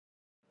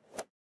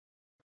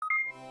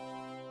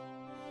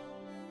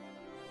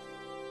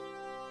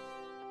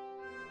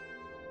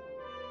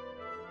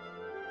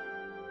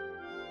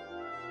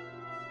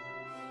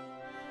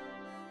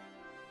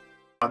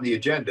On the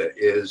agenda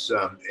is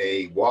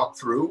a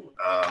walkthrough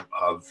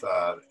of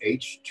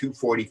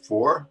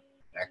H.244,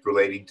 Act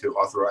relating to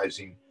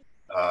authorizing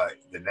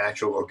the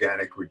natural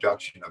organic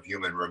reduction of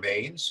human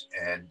remains.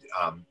 And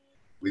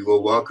we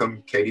will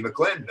welcome Katie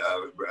McGlynn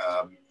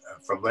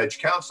from Ledge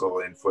Council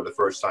in for the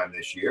first time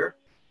this year.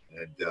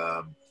 And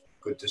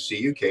good to see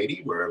you,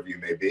 Katie, wherever you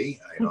may be.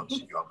 I don't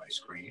see you on my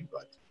screen,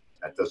 but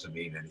that doesn't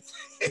mean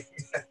anything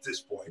at this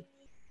point.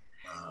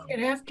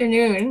 Good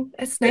afternoon.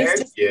 It's nice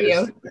to see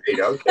you. Great.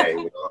 Okay.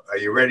 Well, are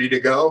you ready to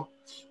go?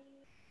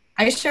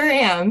 I sure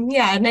am.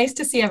 Yeah, nice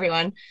to see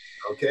everyone.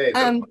 Okay,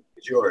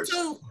 it's yours.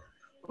 So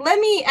let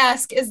me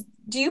ask,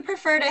 do you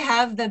prefer to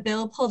have the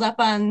bill pulled up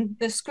on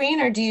the screen,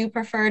 or do you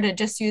prefer to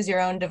just use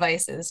your own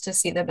devices to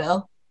see the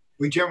bill?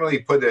 We generally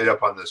put it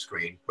up on the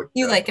screen.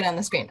 You like it on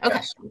the screen? Okay.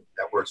 Yes,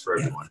 that works for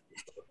everyone.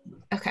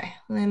 Okay,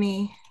 let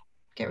me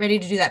get ready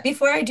to do that.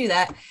 Before I do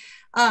that,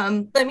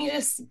 let me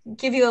just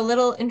give you a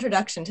little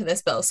introduction to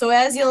this bill. So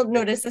as you'll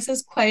notice, this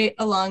is quite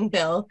a long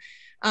bill.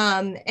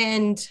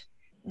 And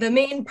the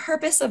main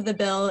purpose of the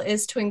bill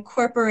is to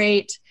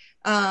incorporate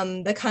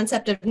the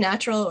concept of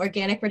natural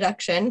organic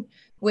reduction,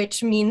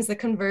 which means the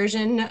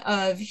conversion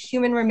of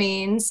human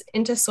remains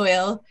into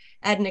soil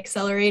at an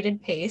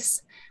accelerated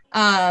pace,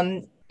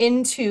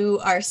 into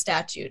our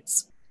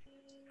statutes.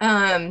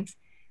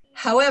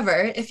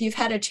 However, if you've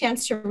had a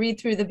chance to read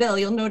through the bill,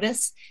 you'll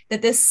notice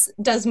that this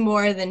does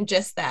more than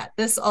just that.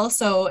 This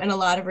also, in a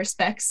lot of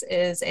respects,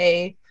 is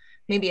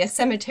maybe a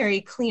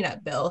cemetery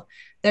cleanup bill.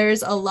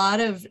 There's a lot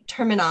of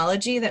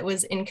terminology that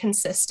was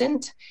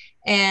inconsistent,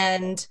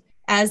 and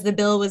as the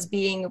bill was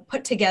being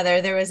put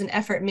together, there was an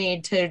effort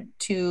made to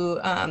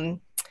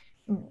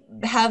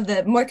have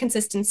the more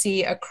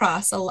consistency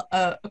across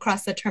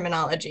the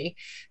terminology.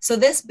 So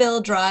this bill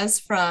draws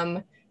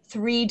from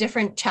 3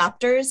 different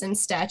chapters in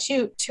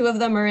statute. 2 of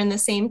them are in the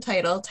same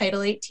title,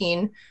 Title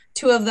 18.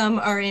 2 of them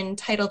are in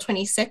Title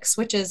 26,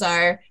 which is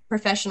our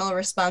professional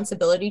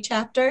responsibility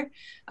chapter,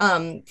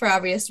 for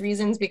obvious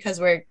reasons, because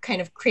we're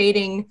kind of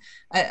creating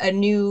a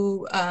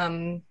new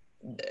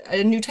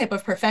type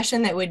of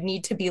profession that would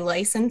need to be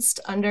licensed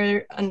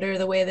under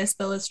the way this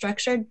bill is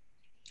structured.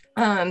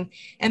 And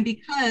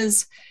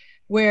because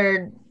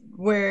we're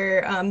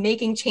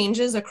making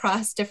changes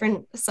across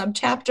different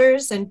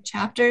subchapters and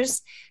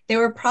chapters, they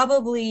were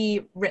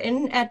probably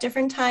written at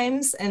different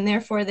times, and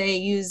therefore they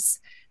use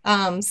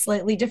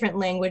slightly different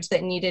language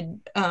that needed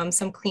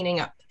some cleaning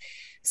up.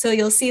 So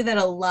you'll see that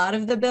a lot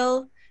of the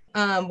bill,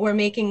 we're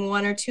making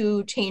 1 or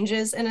 2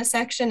 changes in a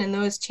section, and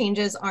those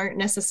changes aren't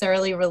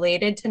necessarily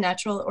related to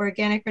natural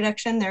organic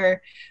reduction.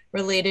 They're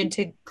related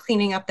to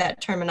cleaning up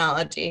that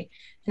terminology.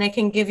 And I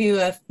can give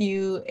you a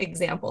few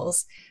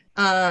examples.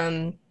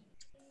 One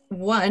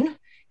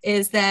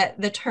is that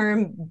the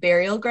term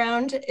burial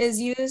ground is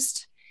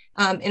used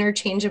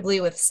interchangeably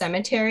with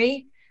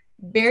cemetery.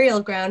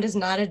 Burial ground is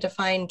not a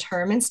defined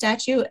term in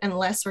statute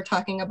unless we're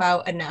talking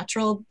about a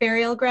natural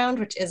burial ground,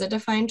 which is a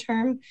defined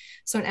term.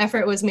 So an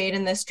effort was made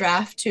in this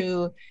draft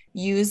to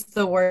use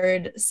the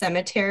word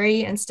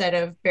cemetery instead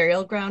of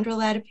burial ground where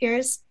that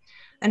appears.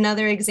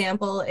 Another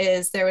example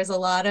is there was a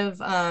lot of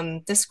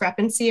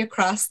discrepancy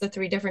across the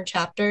 3 different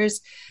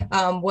chapters,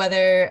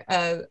 whether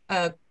a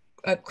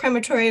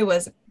crematory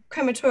was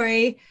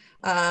crematory,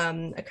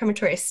 a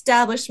crematory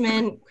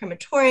establishment,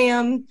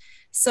 crematorium.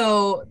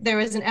 So there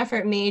was an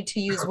effort made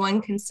to use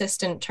one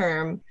consistent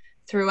term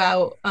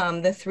throughout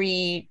the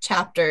 3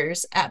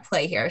 chapters at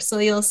play here. So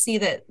you'll see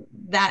that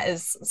that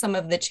is some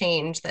of the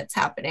change that's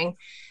happening.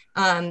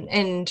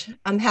 And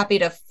I'm happy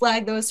to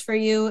flag those for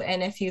you.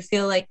 And if you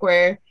feel like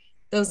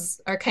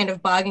those are kind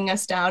of bogging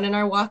us down in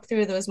our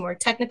walkthrough, those more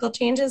technical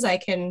changes, I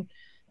can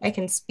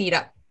speed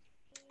up.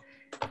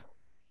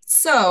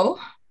 So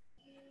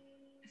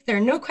if there are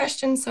no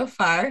questions so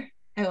far,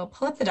 I will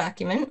pull up the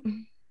document.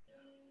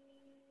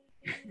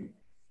 Can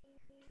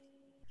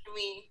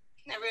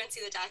everyone see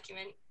the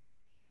document?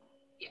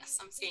 Yes,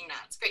 I'm seeing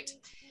that. It's great.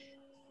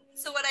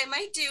 So what I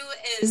might do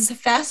is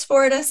fast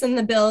forward us in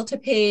the bill to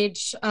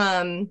page,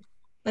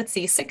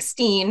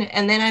 16,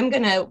 and then I'm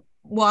going to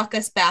walk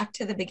us back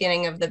to the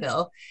beginning of the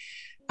bill.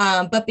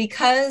 But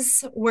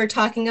because we're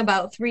talking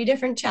about 3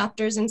 different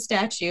chapters in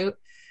statute,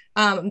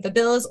 the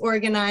bill is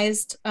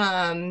organized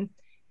in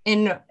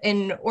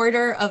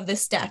order of the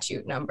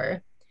statute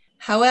number.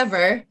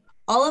 However,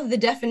 all of the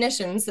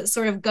definitions that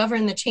sort of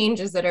govern the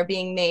changes that are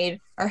being made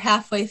are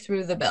halfway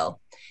through the bill.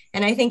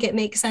 And I think it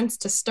makes sense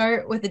to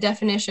start with the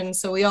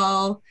definitions so we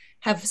all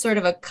have sort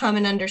of a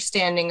common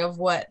understanding of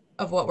what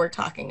we're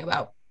talking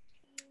about.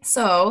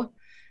 So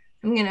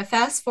I'm going to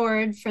fast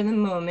forward for the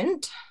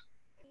moment.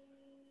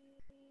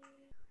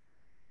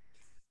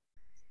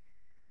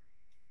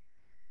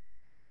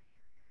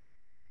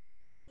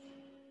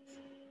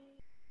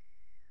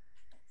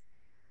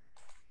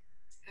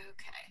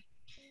 Okay.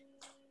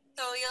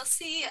 So you'll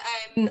see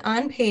I'm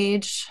on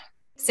page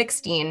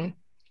 16,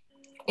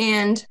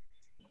 and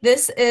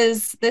this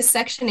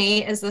section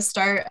 8 is the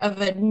start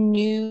of a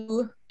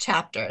new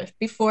chapter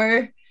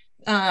before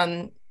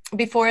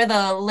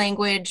the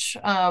language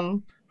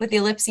with the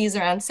ellipses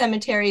around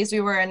cemeteries, we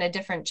were in a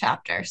different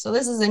chapter. So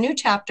this is a new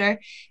chapter,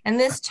 and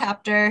this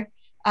chapter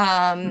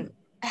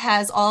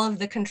has all of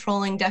the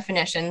controlling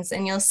definitions.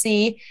 And you'll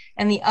see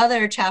in the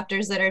other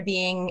chapters that are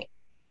being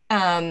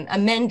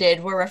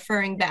amended, we're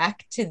referring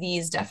back to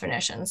these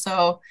definitions.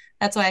 So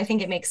that's why I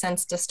think it makes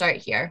sense to start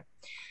here.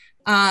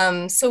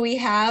 So we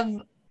have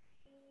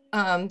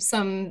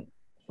some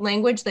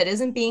language that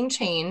isn't being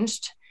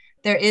changed.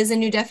 There is a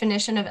new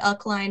definition of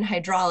alkaline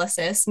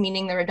hydrolysis,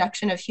 meaning the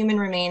reduction of human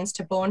remains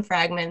to bone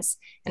fragments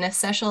and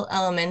essential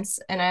elements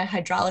in a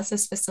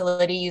hydrolysis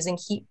facility using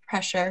heat,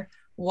 pressure,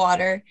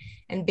 water,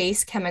 and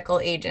base chemical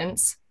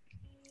agents.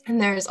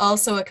 And there's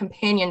also a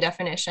companion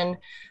definition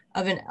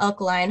of an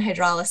alkaline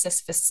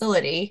hydrolysis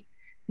facility,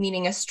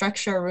 meaning a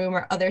structure, room,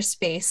 or other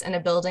space in a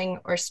building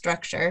or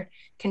structure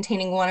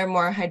containing one or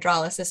more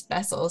hydrolysis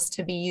vessels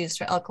to be used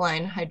for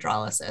alkaline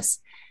hydrolysis.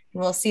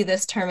 And we'll see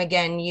this term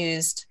again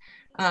used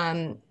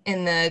in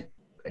the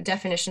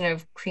definition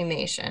of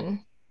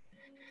cremation.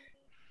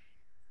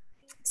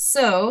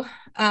 So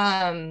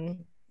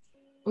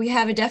we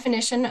have a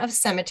definition of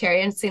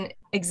cemetery, and it's an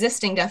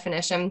existing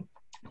definition,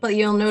 but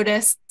you'll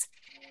notice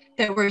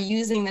that we're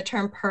using the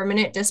term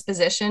permanent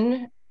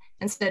disposition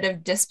instead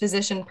of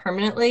disposition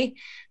permanently.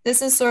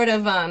 This is sort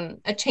of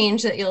a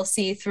change that you'll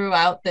see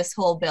throughout this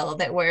whole bill,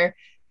 that we're,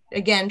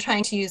 again,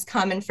 trying to use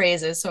common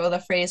phrases. So the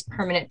phrase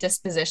permanent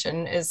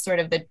disposition is sort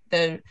of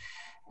the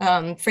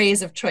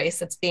phrase of choice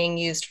that's being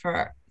used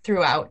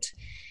throughout.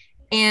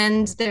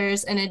 And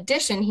there's an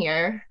addition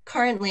here.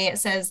 Currently, it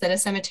says that a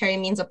cemetery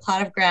means a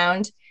plot of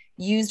ground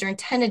used or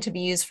intended to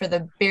be used for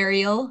the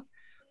burial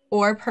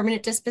or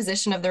permanent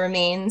disposition of the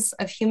remains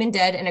of human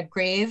dead in a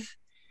grave,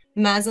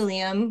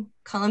 mausoleum,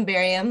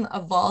 columbarium,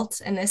 a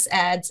vault, and this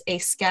adds a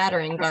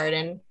scattering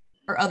garden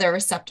or other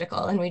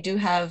receptacle. And we do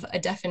have a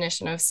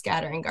definition of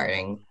scattering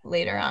garden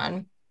later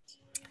on.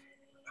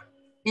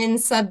 In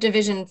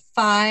subdivision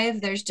 5,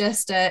 there's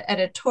just an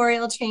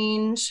editorial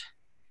change.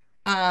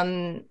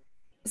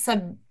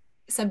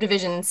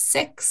 Subdivision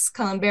 6,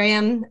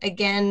 columbarium,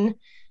 again,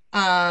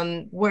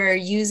 we're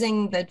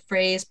using the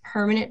phrase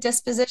permanent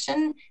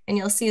disposition, and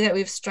you'll see that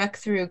we've struck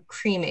through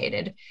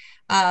cremated.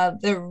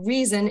 The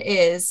reason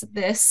is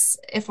this: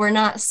 if we're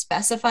not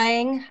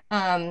specifying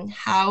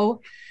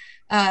how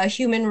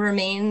human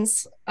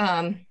remains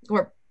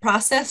were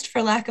processed,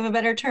 for lack of a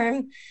better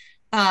term,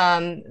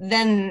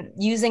 then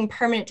using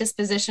permanent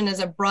disposition as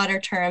a broader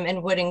term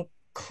and would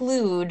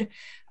include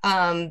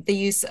the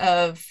use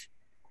of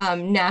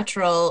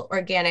natural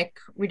organic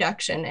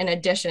reduction in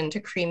addition to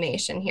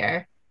cremation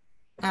here.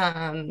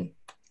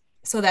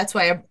 So that's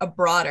why a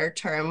broader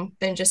term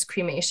than just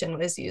cremation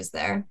was used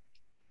there.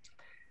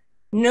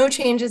 No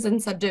changes in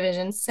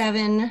subdivision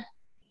 7.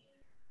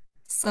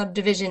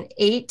 Subdivision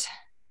 8,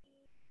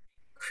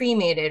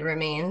 cremated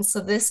remains. So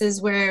this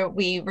is where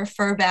we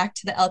refer back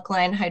to the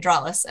alkaline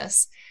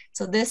hydrolysis.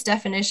 So this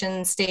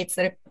definition states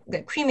that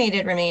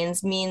cremated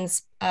remains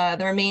means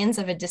the remains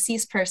of a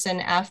deceased person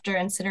after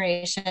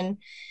incineration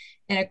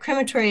in a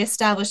crematory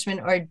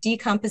establishment or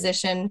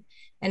decomposition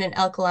in an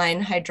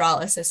alkaline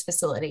hydrolysis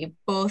facility.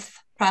 Both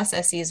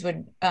processes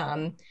would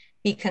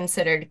be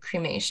considered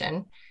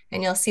cremation.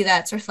 And you'll see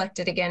that's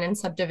reflected again in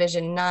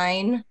subdivision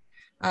 9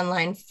 on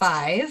line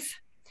 5.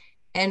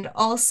 And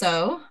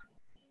also,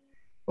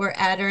 we're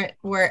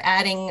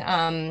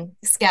adding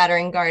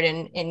scattering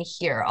garden in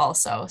here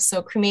also.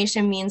 So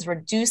cremation means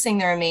reducing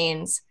the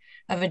remains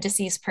of a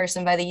deceased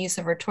person by the use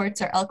of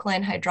retorts or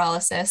alkaline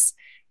hydrolysis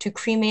to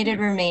cremated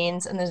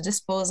remains and the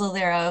disposal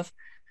thereof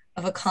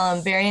of a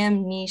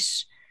columbarium,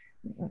 niche,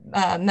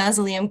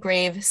 mausoleum,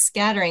 grave,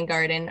 scattering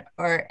garden,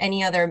 or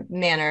any other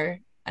manner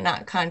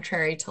not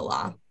contrary to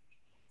law.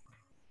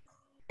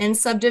 In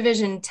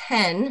subdivision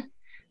 10,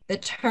 the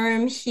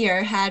term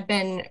here had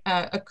been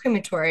a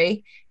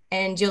crematory,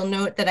 and you'll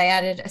note that I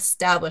added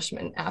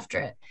establishment after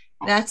it.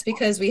 That's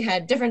because we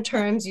had different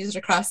terms used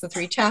across the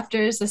 3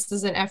 chapters. This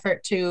is an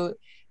effort to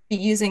be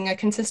using a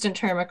consistent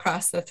term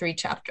across the 3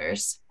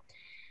 chapters.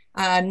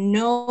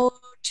 No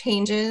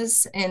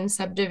changes in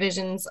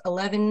subdivisions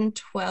 11,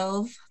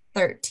 12,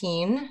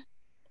 13. And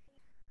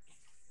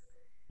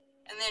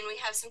then we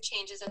have some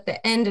changes at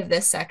the end of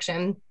this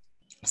section.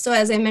 So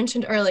as I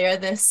mentioned earlier,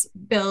 this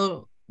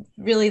bill,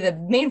 really the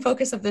main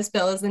focus of this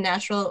bill is the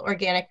natural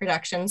organic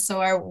reduction.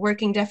 So our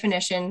working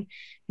definition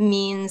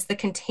means the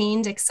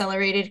contained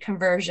accelerated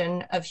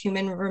conversion of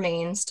human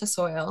remains to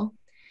soil.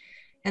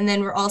 And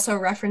then we're also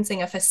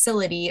referencing a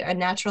facility, a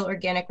natural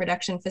organic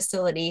reduction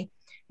facility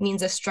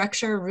means a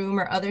structure, room,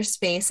 or other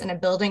space in a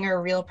building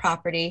or real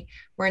property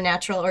where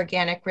natural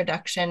organic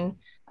reduction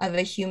of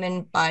a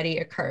human body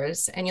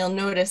occurs. And you'll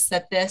notice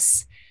that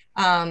this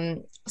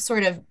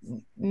sort of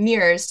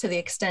mirrors, to the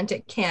extent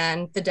it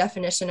can, the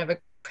definition of a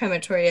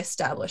crematory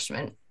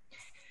establishment.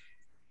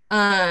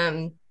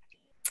 And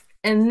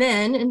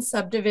then in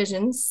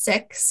subdivision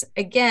 6,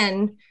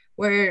 again,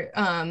 we're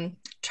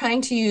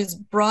trying to use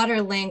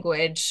broader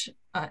language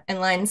in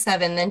line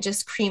 7 than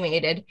just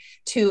cremated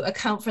to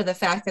account for the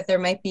fact that there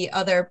might be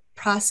other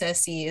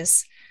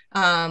processes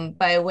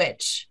by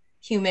which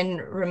human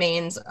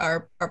remains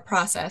are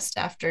processed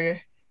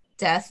after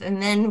death.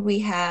 And then we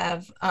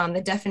have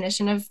the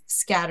definition of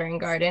scattering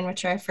garden,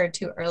 which I referred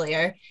to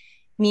earlier,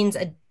 means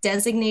a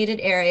designated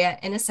area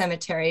in a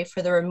cemetery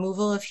for the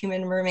removal of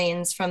human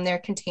remains from their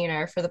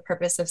container for the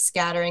purpose of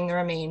scattering the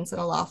remains in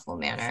a lawful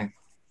manner.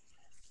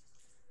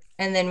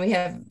 And then we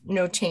have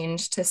no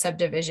change to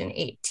subdivision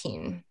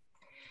 18.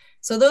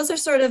 So those are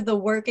sort of the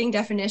working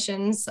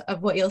definitions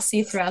of what you'll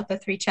see throughout the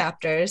 3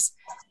 chapters.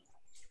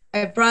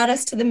 I brought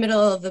us to the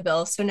middle of the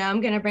bill. So now I'm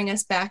going to bring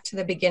us back to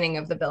the beginning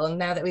of the bill. And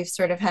now that we've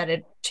sort of had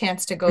a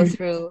chance to go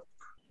through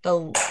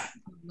the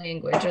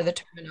language or the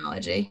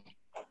terminology.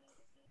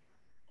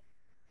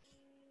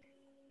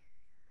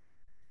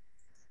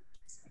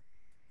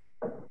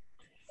 And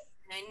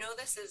I know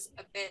this is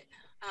a bit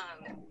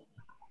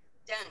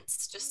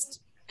dense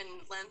just in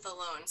length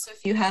alone. So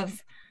if you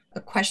have a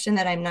question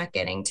that I'm not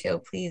getting to,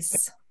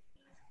 please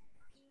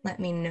let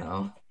me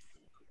know.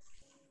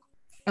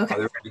 Okay.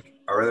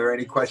 Are there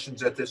any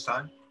questions at this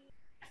time?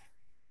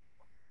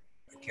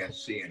 I can't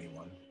see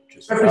anyone.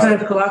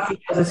 Representative Kalaki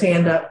has his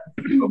hand up.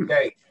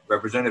 Okay,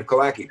 Representative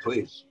Kalaki,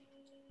 please.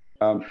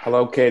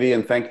 Hello, Katie,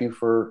 and thank you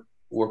for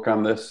work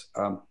on this.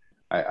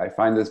 I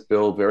find this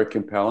bill very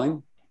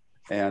compelling,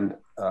 and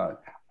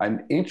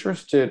I'm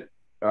interested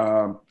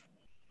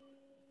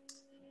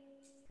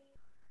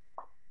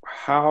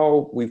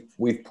how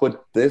we've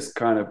put this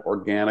kind of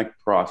organic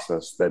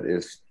process that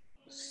is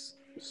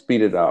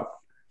speeded up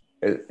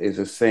is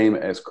the same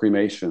as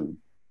cremation,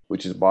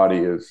 which is body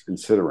is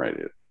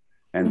incinerated.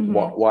 And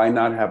why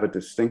not have a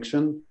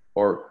distinction?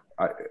 Or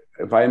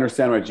if I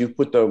understand right, you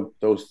put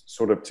those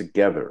sort of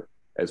together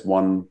as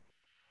one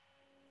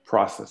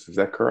process. Is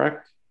that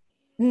correct?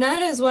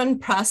 Not as one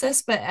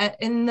process, but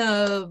in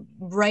the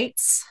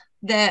rights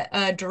that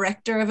a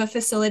director of a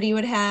facility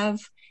would have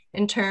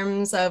in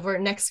terms of, we're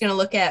next going to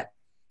look at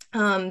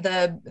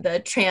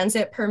the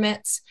transit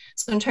permits.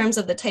 So in terms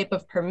of the type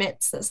of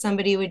permits that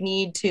somebody would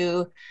need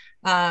to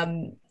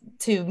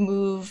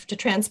move, to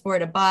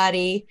transport a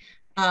body,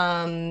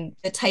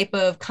 the type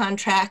of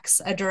contracts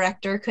a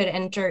director could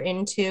enter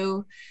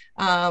into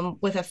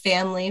with a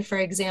family, for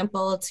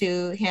example,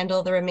 to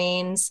handle the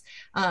remains,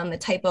 the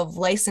type of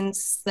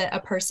license that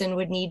a person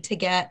would need to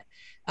get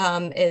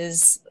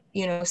is,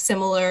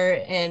 similar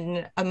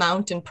in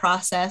amount and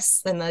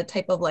process than the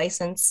type of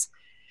license.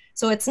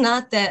 So it's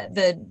not that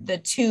the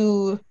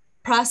 2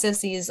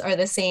 processes are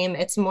the same.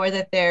 It's more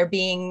that they're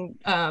being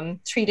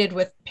treated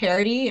with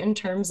parity in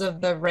terms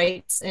of the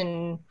rights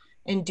and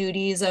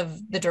duties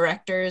of the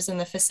directors and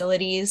the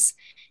facilities,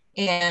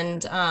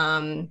 and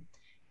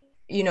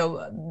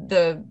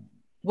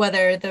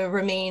whether the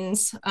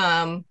remains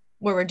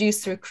were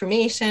reduced through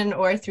cremation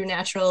or through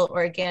natural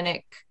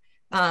organic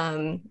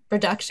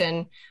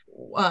production,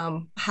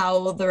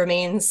 how the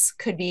remains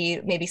could be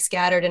maybe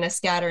scattered in a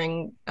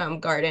scattering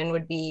garden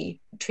would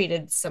be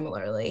treated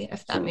similarly,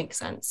 if that makes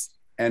sense.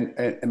 And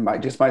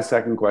my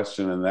second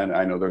question, and then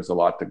I know there's a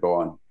lot to go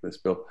on this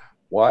bill.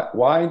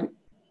 Why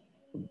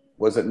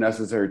was it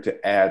necessary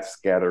to add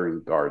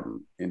scattering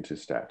garden into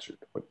statute?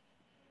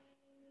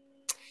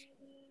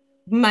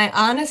 My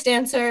honest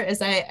answer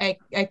is I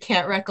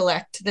can't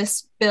recollect.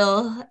 This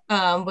bill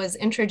was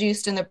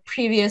introduced in the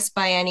previous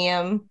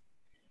biennium,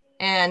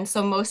 and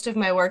so most of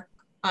my work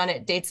on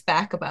it dates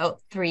back about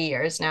 3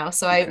 years now.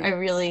 So I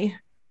really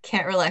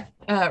can't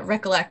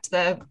recollect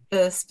the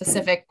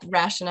specific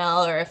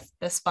rationale, or if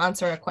the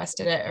sponsor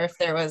requested it, or if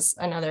there was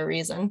another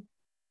reason.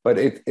 But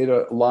it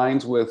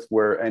aligns with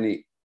where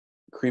any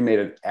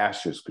cremated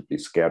ashes could be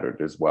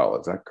scattered as well.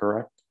 Is that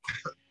correct?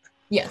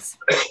 Yes.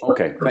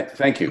 Okay.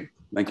 Thank you.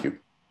 Thank you.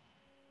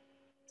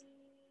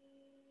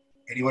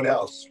 Anyone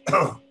else?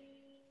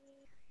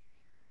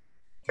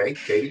 Okay,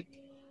 Katie?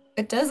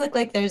 It does look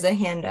like there's a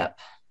hand up.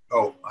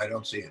 Oh, I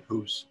don't see it.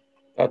 Who's?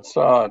 That's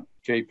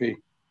JP.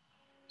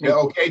 Yeah,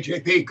 okay,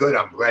 JP, good.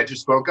 I'm glad you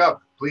spoke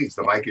up. Please,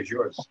 the mic is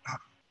yours.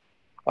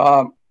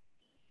 I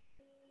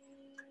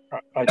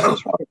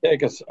just want to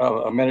take us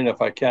a minute,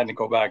 if I can, to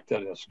go back to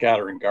the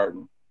scattering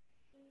garden.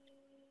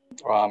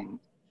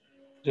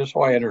 Just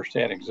so I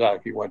understand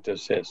exactly what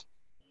this is.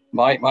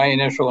 My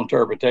initial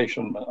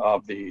interpretation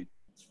of the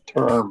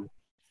term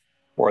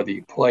for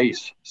the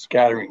place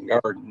scattering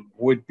garden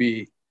would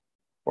be,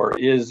 or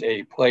is,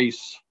 a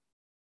place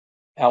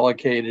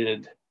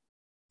allocated,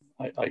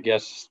 I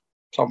guess,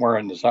 somewhere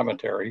in the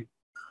cemetery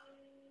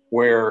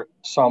where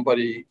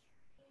somebody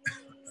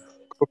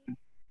could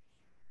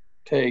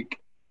take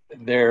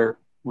their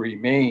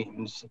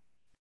remains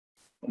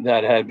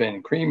that had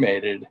been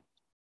cremated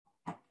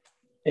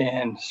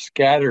and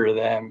scatter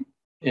them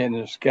in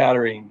the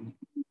scattering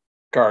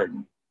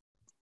garden.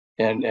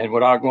 And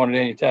without going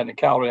into any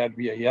technicality, that'd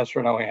be a yes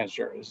or no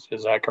answer. Is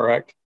that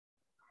correct?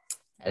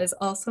 That is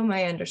also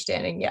my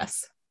understanding,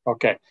 yes.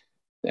 Okay.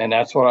 And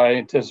that's what I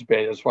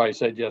anticipated. That's why I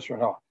said yes or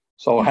no.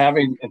 So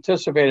having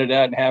anticipated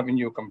that and having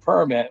you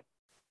confirm it,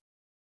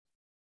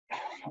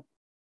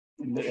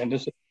 and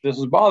this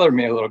is bothering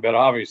me a little bit,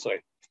 obviously.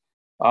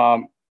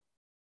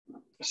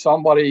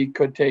 Somebody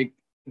could take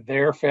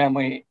their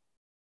family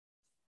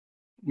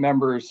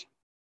member's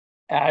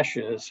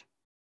ashes,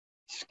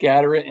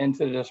 scatter it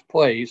into this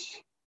place,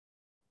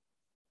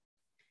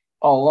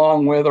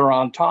 along with or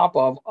on top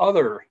of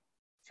other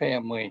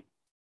family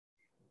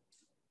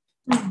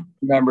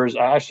members'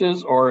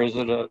 ashes, or is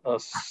it a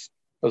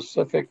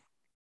specific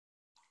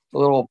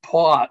little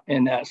plot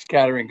in that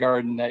scattering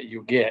garden that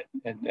you get?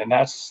 And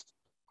that's,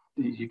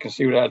 you can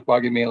see that's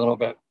bugging me a little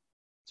bit.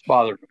 It's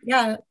bothering me.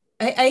 Yeah,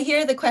 I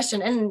hear the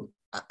question, and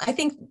I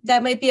think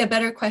that might be a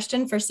better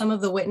question for some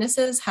of the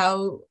witnesses,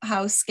 how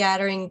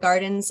scattering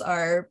gardens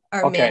are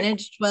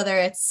managed, whether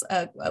it's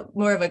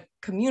more of a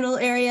communal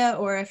area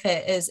or if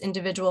it is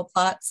individual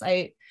plots.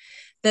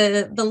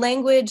 The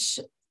language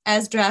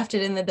as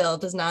drafted in the bill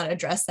does not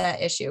address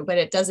that issue, but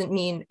it doesn't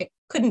mean it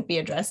couldn't be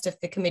addressed if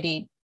the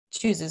committee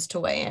chooses to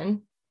weigh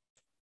in.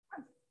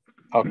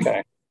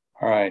 Okay,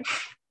 all right.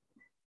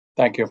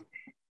 Thank you.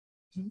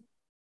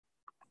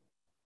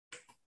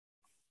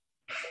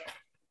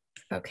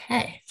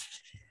 Okay.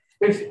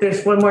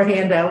 There's one more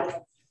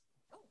handout.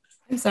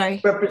 I'm sorry.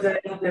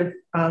 Representative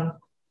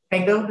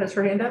Pango has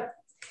her hand up.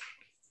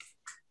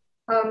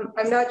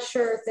 I'm not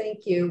sure,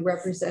 thank you,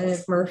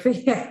 Representative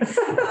Murphy.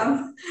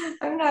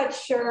 I'm not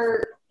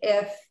sure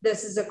if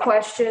this is a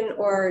question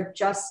or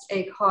just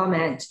a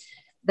comment.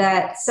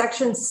 That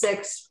section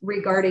 6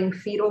 regarding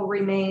fetal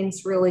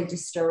remains really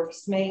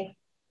disturbs me.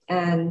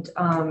 And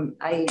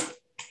I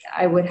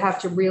would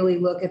have to really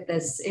look at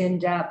this in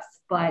depth,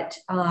 but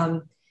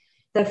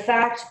the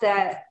fact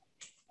that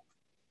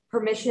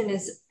permission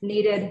is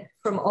needed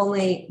from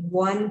only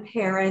one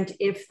parent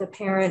if the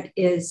parent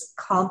is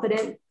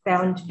competent,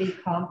 found to be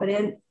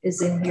competent,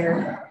 is in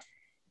here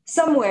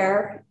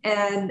somewhere.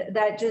 And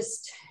that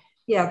just,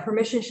 yeah,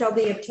 permission shall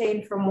be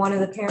obtained from one of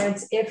the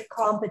parents if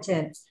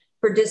competent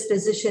for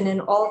disposition in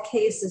all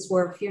cases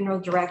where a funeral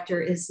director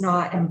is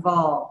not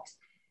involved.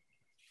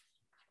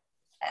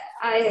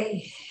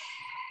 I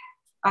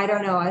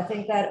don't know. I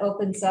think that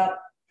opens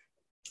up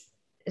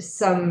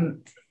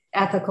some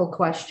ethical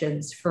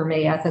questions for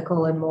me,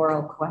 ethical and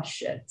moral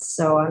questions.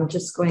 So I'm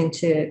just going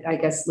to, I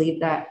guess, leave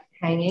that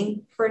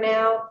hanging for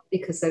now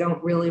because I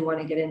don't really want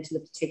to get into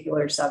the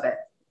particulars of it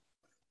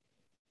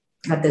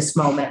at this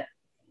moment.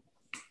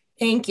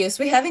 Thank you.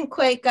 So we haven't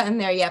quite gotten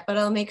there yet, but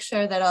I'll make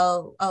sure that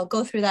I'll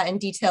go through that in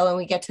detail when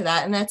we get to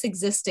that. And that's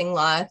existing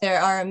law.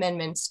 There are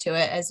amendments to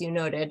it, as you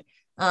noted,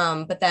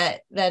 but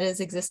that is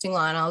existing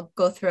law, and I'll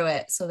go through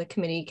it so the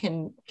committee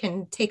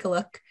can take a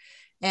look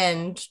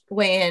and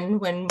weigh in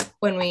when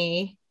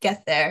we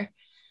get there.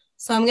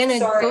 So I'm going to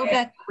go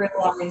back. I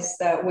realized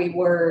that we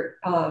were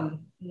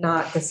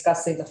not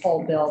discussing the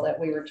whole bill, that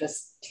we were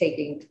just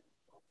taking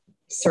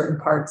certain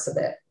parts of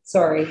it.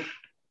 Sorry.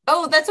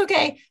 Oh, that's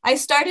okay. I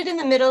started in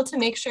the middle to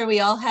make sure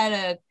we all had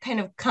a kind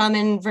of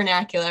common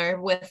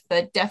vernacular with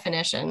the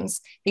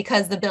definitions,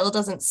 because the bill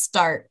doesn't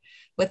start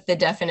with the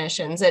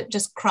definitions. It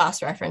just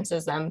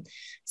cross-references them.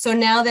 So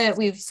now that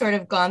we've sort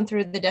of gone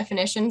through the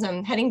definitions,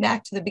 I'm heading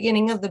back to the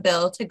beginning of the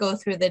bill to go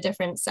through the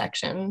different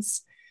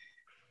sections.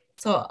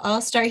 So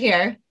I'll start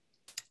here.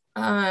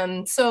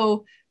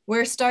 So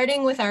we're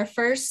starting with our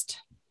first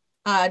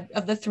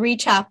of the 3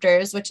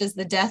 chapters, which is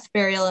the death,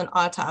 burial, and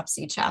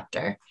autopsy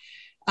chapter.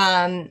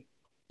 And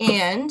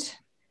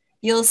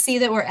you'll see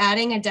that we're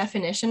adding a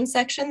definition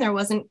section. There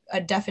wasn't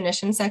a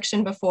definition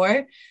section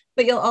before,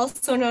 but you'll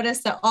also notice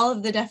that all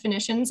of the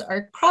definitions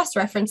are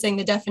cross-referencing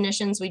the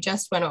definitions we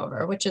just went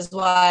over, which is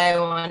why I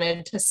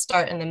wanted to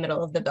start in the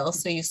middle of the bill,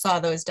 so you saw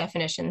those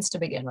definitions to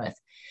begin with.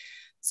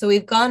 So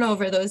we've gone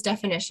over those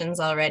definitions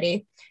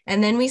already,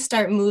 and then we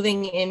start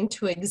moving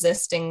into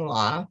existing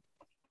law.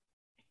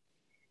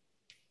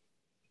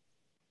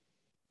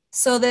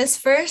 So this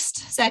first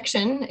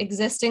section,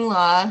 existing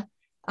law,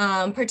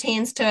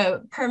 pertains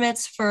to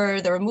permits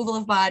for the removal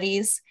of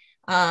bodies,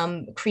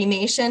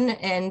 cremation,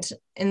 and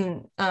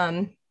in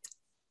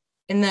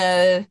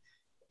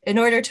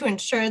order to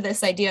ensure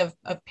this idea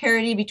of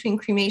parity between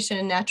cremation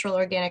and natural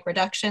organic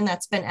reduction,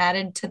 that's been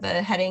added to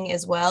the heading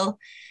as well.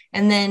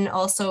 And then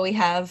also we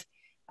have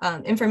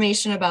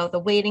information about the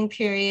waiting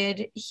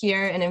period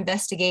here and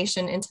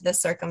investigation into the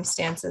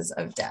circumstances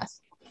of death.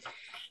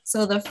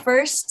 So the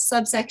first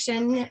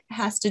subsection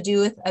has to do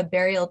with a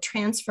burial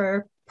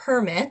transfer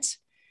permit.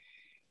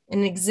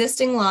 In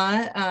existing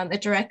law,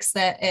 it directs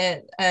that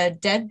a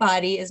dead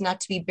body is not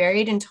to be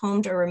buried,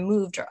 entombed, or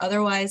removed or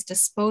otherwise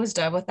disposed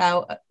of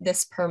without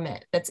this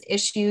permit that's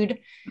issued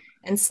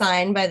and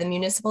signed by the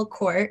municipal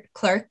court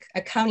clerk,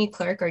 a county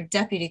clerk, or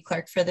deputy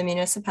clerk for the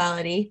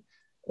municipality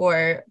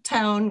or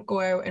town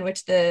in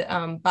which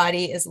the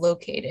body is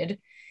located,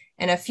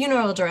 and a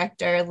funeral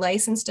director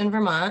licensed in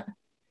Vermont,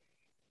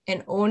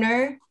 an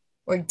owner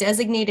or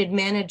designated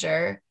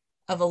manager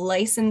of a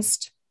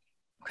licensed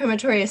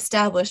crematory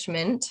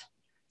establishment.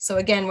 So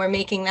again, we're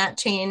making that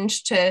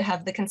change to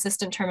have the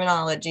consistent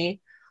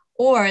terminology,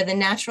 or the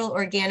natural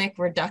organic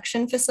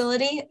reduction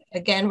facility.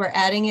 Again, we're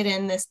adding it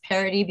in, this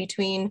parity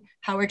between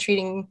how we're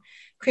treating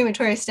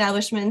crematory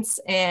establishments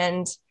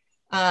and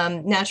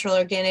natural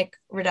organic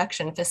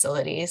reduction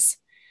facilities.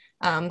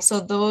 So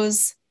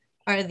those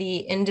are the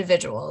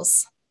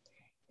individuals.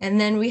 And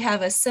then we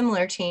have a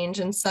similar change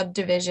in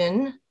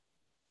subdivision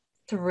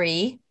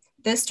 3.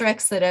 This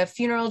directs that a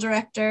funeral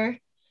director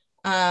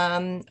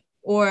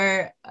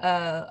or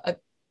a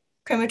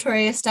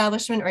crematory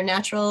establishment or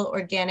natural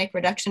organic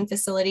reduction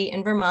facility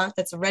in Vermont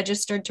that's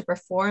registered to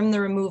perform the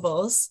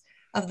removals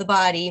of the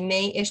body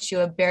may issue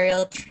a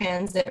burial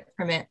transit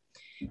permit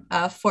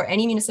for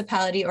any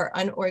municipality or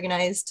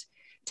unorganized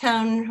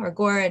town or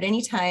gore at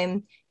any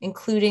time,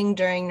 including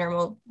during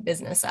normal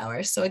business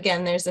hours. So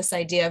again, there's this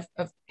idea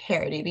of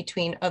parity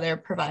between other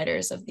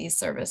providers of these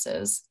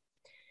services.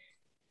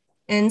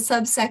 In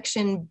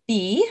subsection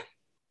B,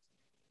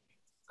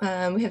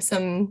 we have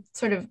some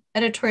sort of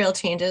editorial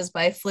changes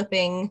by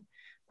flipping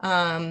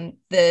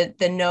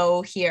the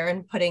no here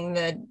and putting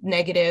the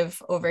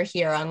negative over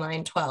here on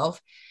line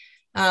 12.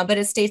 But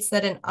it states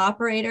that an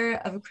operator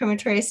of a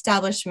crematory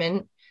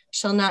establishment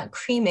shall not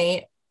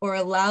cremate or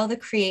allow the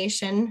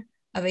creation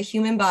of a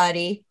human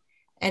body,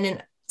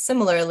 and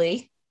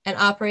similarly, an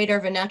operator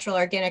of a natural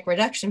organic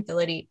reduction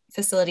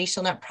facility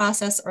shall not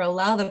process or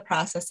allow the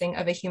processing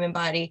of a human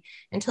body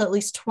until at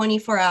least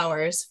 24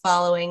 hours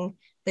following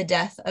the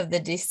death of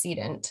the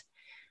decedent.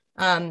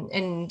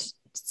 And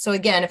so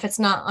again, if it's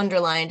not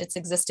underlined, it's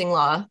existing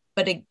law,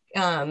 but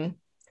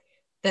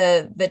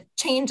the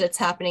change that's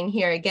happening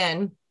here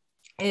again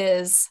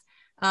is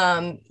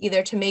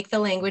either to make the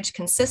language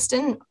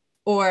consistent,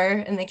 or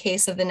in the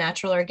case of the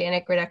natural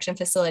organic reduction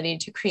facility,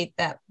 to create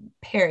that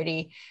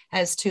parity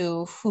as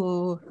to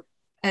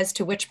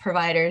which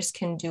providers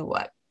can do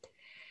what.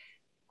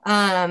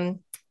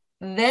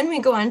 Then we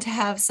go on to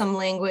have some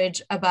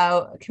language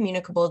about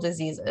communicable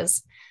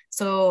diseases.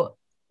 So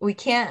we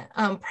can't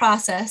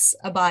process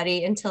a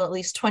body until at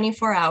least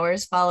 24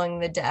 hours following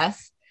the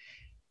death,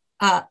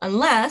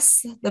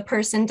 unless the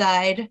person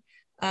died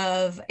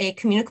of a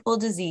communicable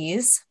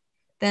disease.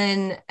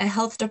 Then a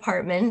health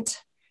department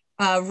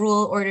a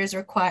rule or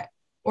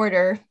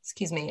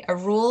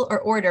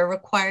order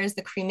requires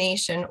the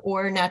cremation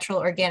or natural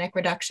organic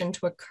reduction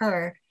to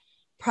occur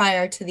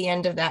prior to the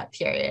end of that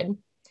period.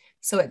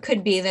 So it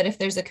could be that if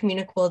there's a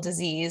communicable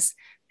disease,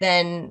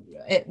 then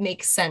it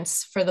makes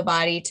sense for the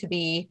body to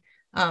be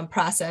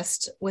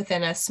processed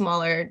within a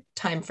smaller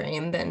time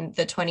frame than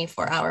the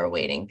 24-hour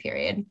waiting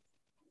period.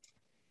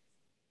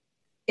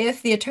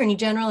 If the Attorney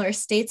General or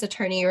State's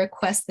Attorney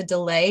requests the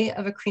delay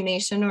of a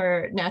cremation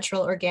or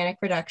natural organic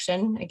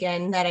reduction,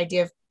 again, that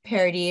idea of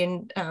parity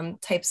in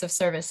types of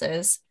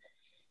services,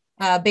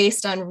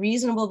 based on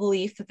reasonable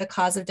belief that the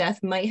cause of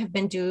death might have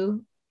been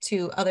due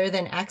to other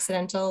than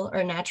accidental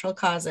or natural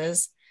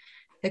causes,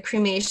 the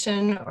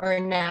cremation or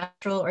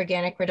natural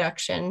organic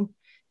reduction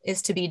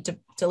is to be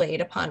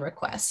delayed upon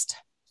request.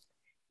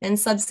 In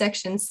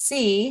subsection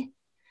C,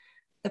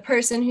 the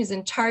person who's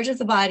in charge of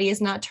the body is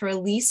not to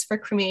release for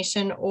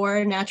cremation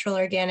or natural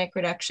organic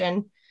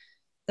reduction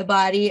the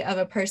body of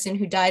a person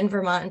who died in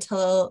Vermont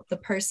until the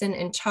person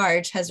in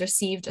charge has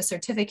received a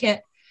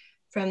certificate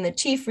from the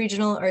chief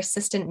regional or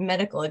assistant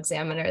medical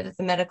examiner that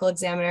the medical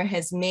examiner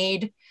has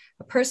made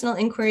a personal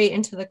inquiry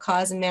into the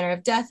cause and manner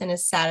of death and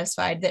is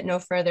satisfied that no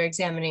further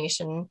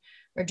examination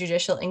or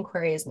judicial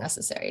inquiry is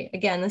necessary.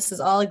 Again, this is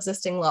all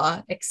existing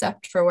law,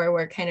 except for where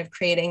we're kind of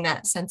creating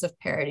that sense of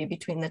parity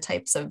between the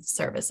types of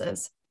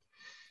services.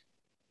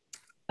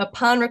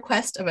 Upon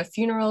request of a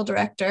funeral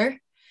director,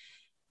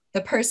 the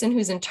person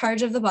who's in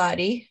charge of the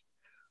body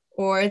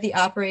or the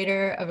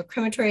operator of a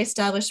crematory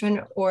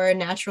establishment or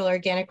natural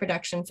organic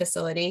reduction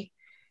facility,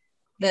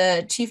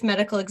 the chief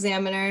medical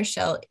examiner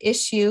shall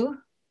issue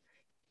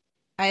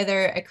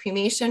either a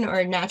cremation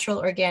or natural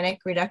organic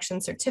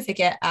reduction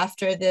certificate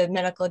after the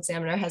medical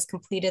examiner has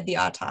completed the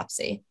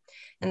autopsy.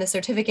 And the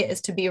certificate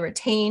is to be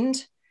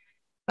retained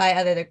by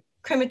either the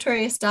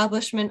crematory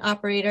establishment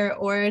operator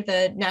or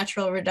the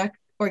natural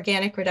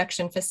organic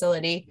reduction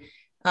facility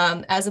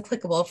as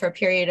applicable for a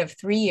period of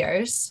 3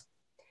 years.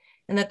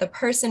 And that the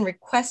person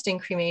requesting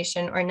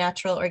cremation or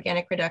natural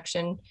organic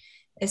reduction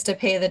is to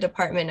pay the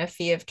department a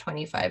fee of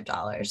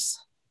 $25.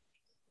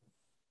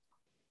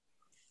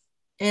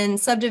 In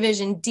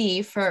subdivision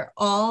D, for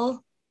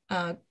all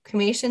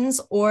cremations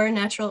or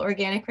natural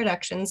organic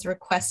reductions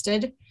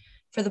requested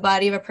for the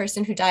body of a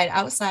person who died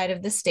outside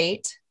of the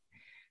state,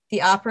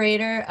 the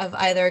operator of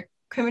either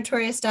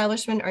crematory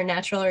establishment or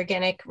natural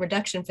organic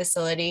reduction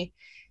facility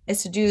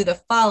is to do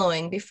the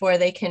following before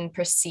they can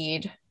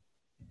proceed.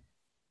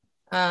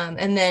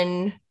 And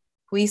then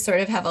we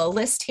sort of have a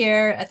list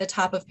here at the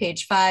top of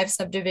page 5,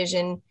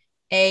 subdivision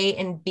A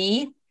and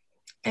B.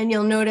 And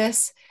you'll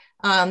notice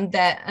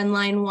that on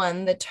line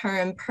 1, the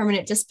term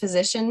permanent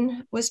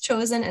disposition was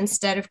chosen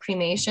instead of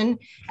cremation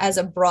as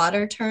a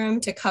broader term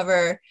to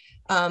cover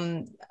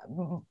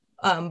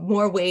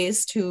more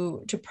ways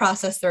to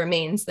process the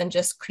remains than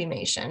just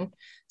cremation.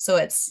 So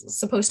it's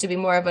supposed to be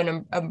more of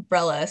an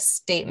umbrella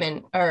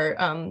statement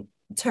or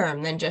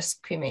term than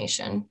just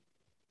cremation.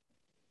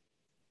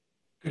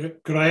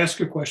 Could I ask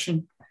a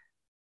question?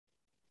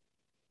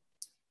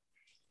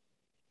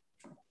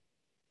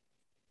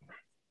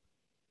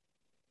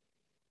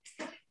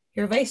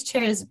 Your vice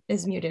chair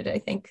is muted, I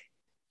think.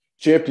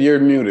 Chip, you're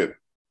muted.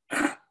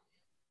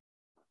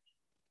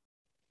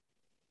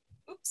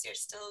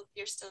 Oops,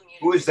 you're still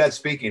muted. Who is that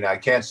speaking? I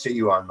can't see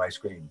you on my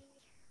screen.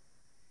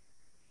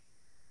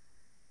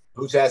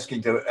 Who's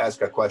asking to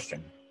ask a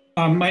question?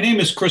 My name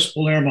is Chris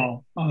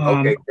Palermo.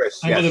 Okay, Chris,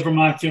 I'm with yes. the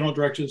Vermont Funeral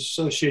Directors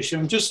Association.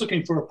 I'm just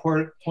looking for a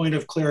point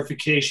of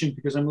clarification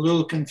because I'm a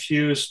little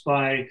confused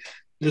by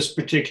this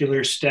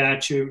particular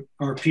statute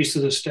or piece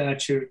of the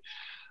statute.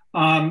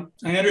 I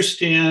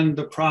understand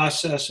the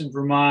process in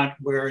Vermont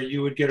where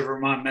you would get a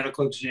Vermont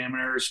medical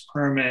examiner's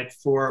permit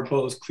for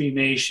both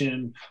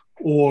cremation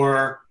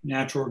or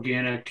natural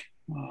organic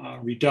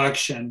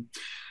reduction.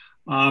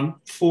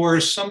 For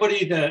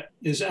somebody that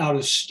is out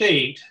of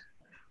state,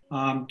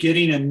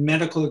 getting a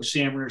medical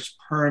examiner's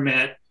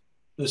permit,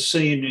 let's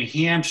say in New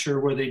Hampshire,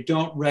 where they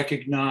don't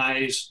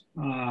recognize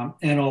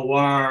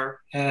NOR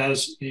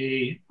as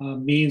a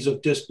means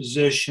of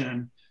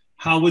disposition,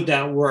 how would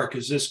that work?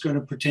 Is this going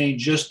to pertain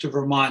just to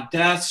Vermont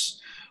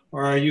deaths?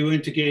 Or are you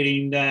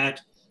indicating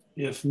that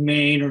if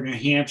Maine or New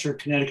Hampshire,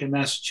 Connecticut,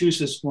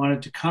 Massachusetts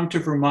wanted to come to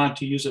Vermont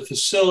to use a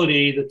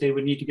facility, that they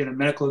would need to get a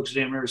medical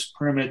examiner's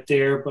permit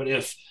there? But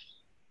if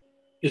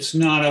it's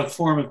not a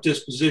form of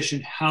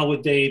disposition, how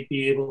would they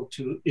be able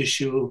to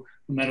issue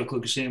a medical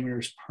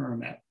examiner's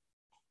permit?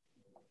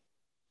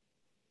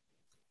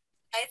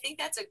 I think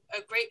that's a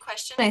great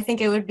question. I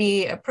think it would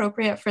be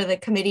appropriate for the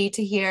committee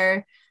to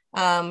hear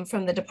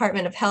from the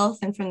Department of Health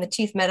and from the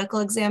Chief Medical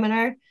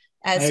Examiner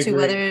as to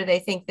whether they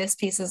think this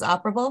piece is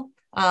operable.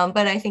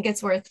 But I think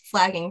it's worth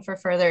flagging for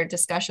further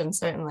discussion,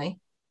 certainly.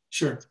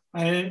 Sure.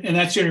 And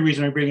that's the only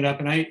reason I bring it up.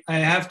 And I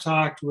have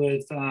talked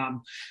with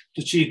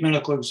the Chief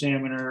Medical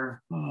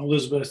Examiner,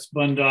 Elizabeth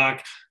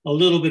Bundock, a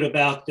little bit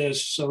about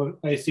this. So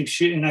I think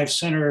I've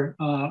sent her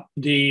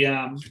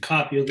the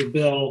copy of the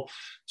bill.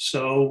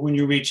 So when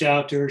you reach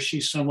out to her,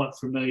 she's somewhat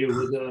familiar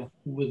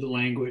with the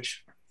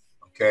language.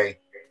 Okay.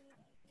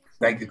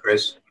 Thank you,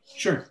 Chris.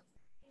 Sure.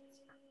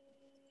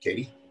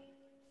 Katie?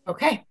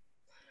 Okay.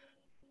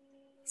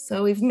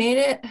 So we've made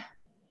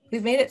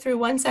it through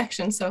one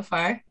section so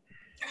far.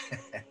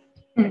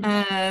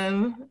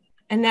 And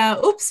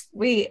now,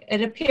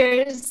 it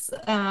appears,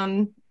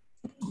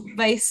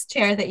 Vice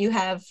Chair, that you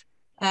have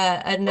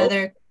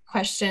another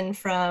question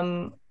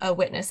from a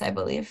witness, I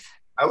believe.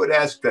 I would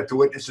ask that the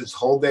witnesses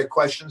hold their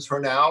questions for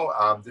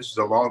now. This is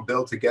a long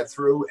bill to get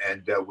through,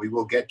 and we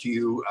will get to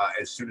you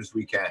as soon as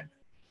we can.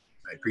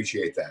 I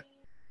appreciate that.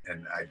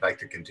 And I'd like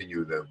to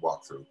continue the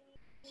walkthrough.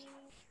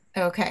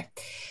 Okay.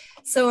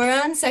 So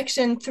we're on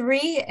section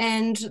 3,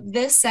 and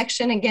this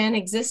section, again,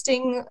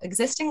 existing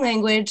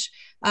language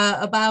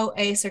about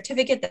a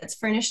certificate that's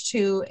furnished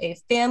to a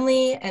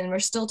family, and we're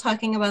still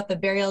talking about the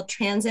burial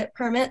transit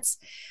permits.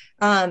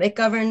 It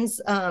governs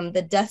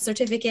the death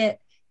certificate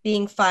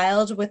being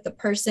filed with the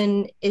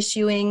person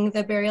issuing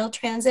the burial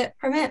transit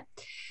permit.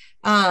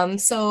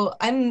 So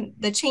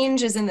the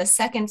change is in the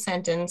second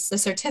sentence. The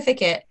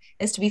certificate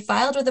is to be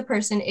filed with the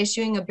person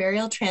issuing a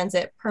burial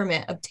transit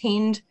permit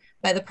obtained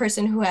by the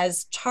person who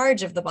has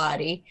charge of the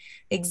body,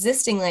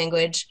 existing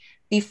language,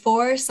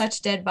 before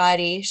such dead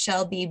body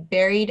shall be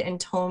buried,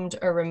 entombed,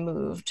 or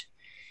removed.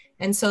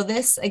 And so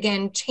this,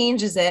 again,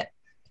 changes it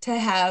to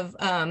have,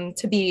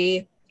 to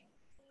be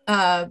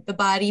the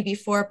body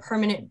before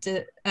permanent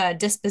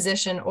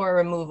disposition or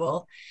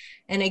removal.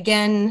 And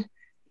again,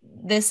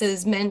 this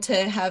is meant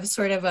to have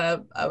sort of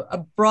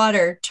a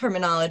broader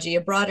terminology,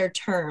 a broader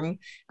term,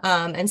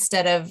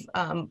 instead of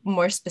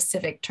more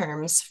specific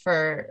terms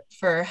for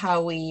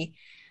how we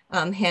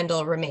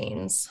handle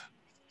remains.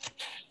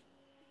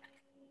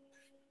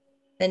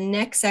 The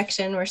next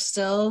section, we're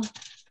still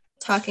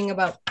talking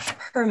about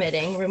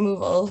permitting,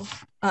 removal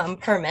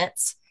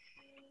permits.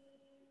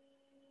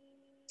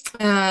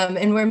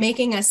 And we're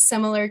making a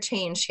similar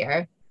change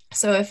here.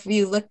 So if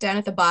you look down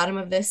at the bottom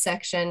of this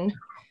section,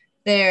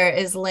 there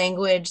is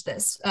language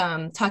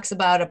that talks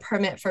about a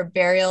permit for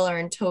burial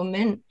or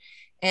entombment.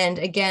 And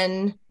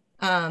again,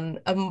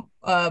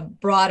 a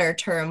broader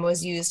term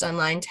was used on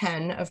line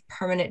 10 of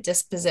permanent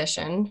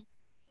disposition.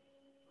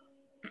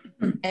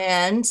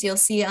 And you'll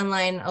see on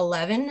line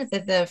 11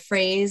 that the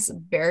phrase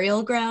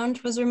burial ground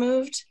was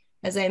removed.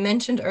 As I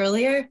mentioned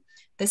earlier,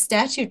 the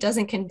statute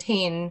doesn't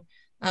contain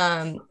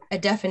a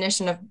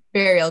definition of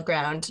burial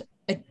ground.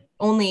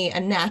 Only a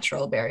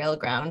natural burial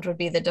ground would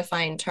be the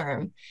defined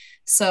term.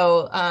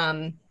 So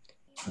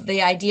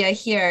the idea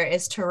here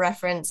is to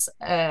reference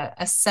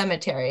a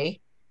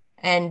cemetery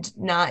and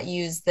not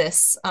use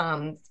this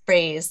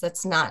phrase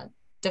that's not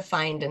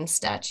defined in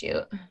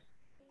statute.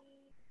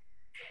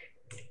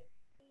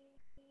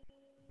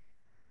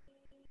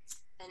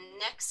 The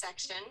next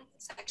section,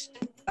 section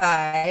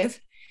 5,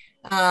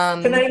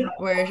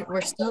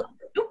 we're still,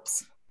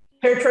 oops.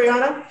 Chair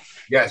Triana?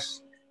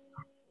 Yes.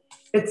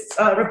 It's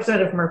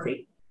Representative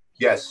Murphy.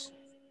 Yes.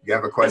 You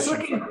have a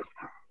question?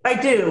 I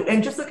do.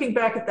 And just looking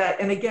back at that,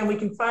 and again, we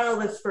can file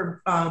this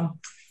for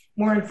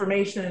more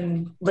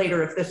information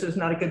later if this is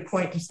not a good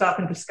point to stop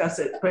and discuss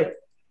it. But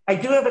I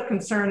do have a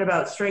concern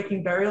about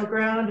striking burial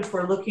ground if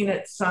we're looking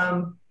at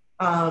some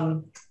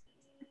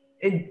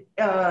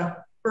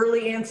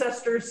early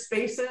ancestors'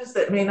 spaces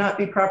that may not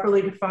be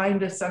properly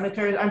defined as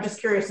cemeteries? I'm just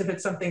curious if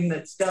it's something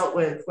that's dealt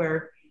with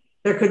where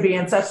there could be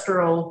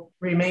ancestral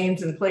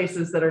remains in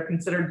places that are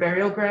considered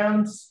burial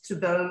grounds to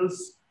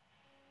those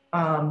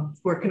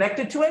who are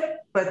connected to it,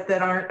 but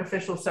that aren't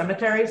official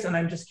cemeteries. And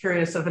I'm just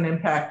curious of an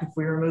impact if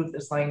we remove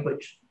this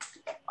language.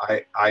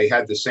 I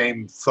had the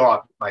same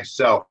thought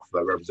myself,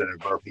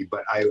 Representative Murphy,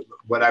 but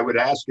what I would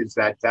ask is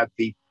that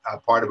be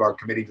part of our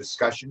committee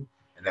discussion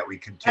and that we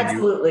continue.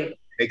 Absolutely.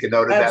 Make a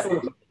note of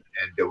Absolutely.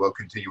 that, and we'll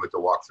continue with the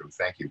walkthrough.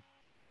 Thank you.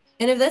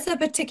 And if that's a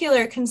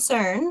particular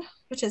concern,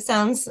 which it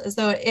sounds as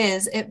though it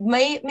is, it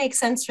might make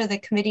sense for the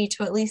committee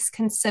to at least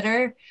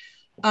consider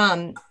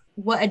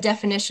what a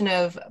definition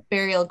of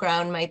burial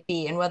ground might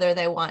be and whether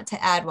they want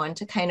to add one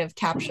to kind of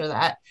capture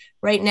that.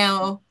 Right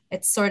now,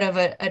 it's sort of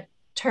a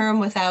term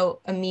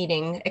without a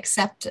meaning,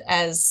 except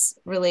as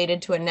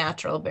related to a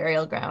natural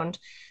burial ground.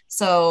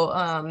 So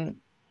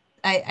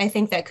I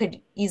think that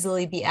could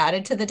easily be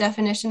added to the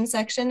definition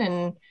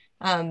section,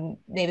 and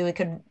maybe we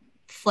could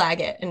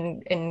flag it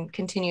and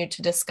continue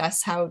to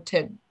discuss how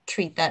to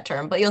treat that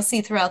term. But you'll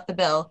see throughout the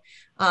bill,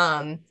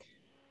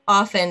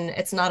 often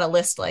it's not a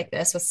list like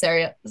this with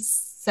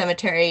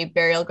cemetery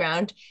burial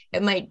ground.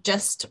 It might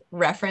just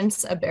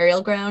reference a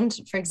burial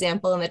ground, for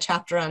example, in the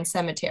chapter on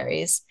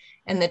cemeteries.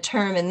 And the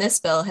term in this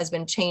bill has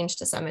been changed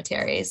to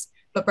cemeteries,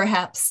 but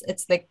perhaps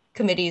it's the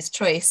committee's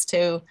choice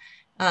to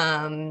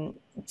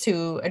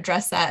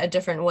address that a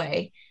different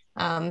way.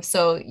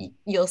 So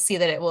you'll see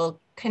that it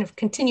will kind of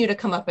continue to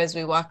come up as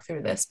we walk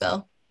through this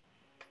bill.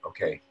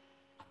 Okay,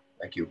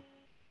 thank you.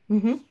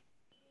 Mm-hmm.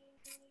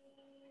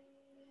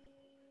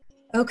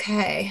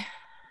 Okay.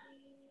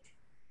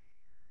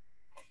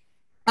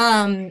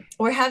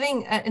 We're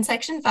having, in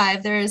section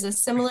 5, there is a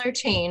similar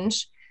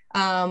change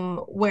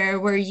where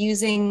we're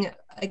using,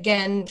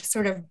 again,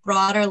 sort of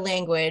broader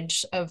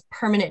language of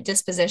permanent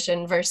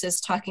disposition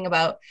versus talking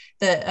about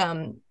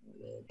the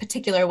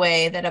particular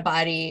way that a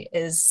body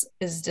is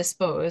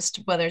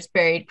disposed, whether it's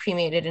buried,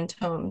 cremated,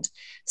 entombed.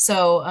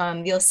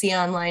 So you'll see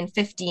on line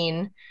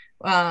 15,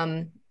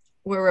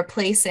 we're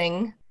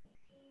replacing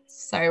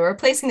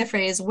the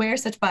phrase "where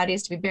such body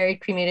is to be buried,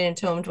 cremated,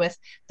 entombed" with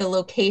the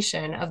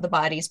location of the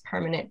body's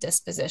permanent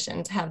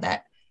disposition, to have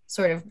that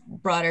sort of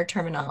broader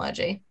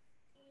terminology.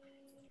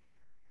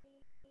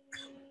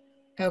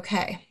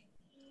 Okay.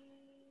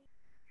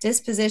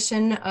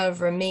 Disposition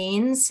of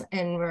remains,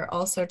 and we're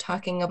also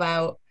talking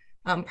about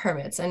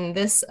permits. And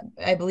this,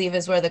 I believe,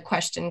 is where the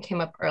question came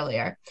up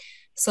earlier.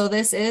 So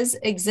this is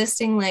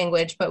existing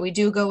language, but we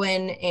do go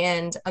in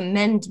and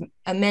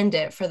amend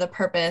it for the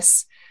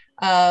purpose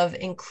of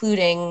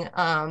including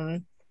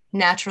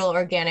natural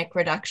organic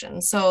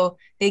reduction. So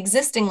the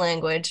existing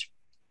language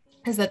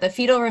is that the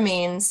fetal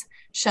remains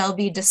shall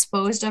be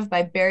disposed of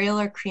by burial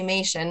or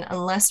cremation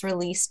unless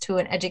released to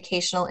an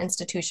educational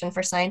institution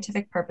for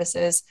scientific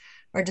purposes,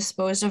 or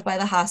disposed of by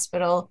the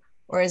hospital,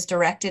 or is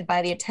directed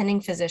by the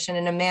attending physician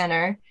in a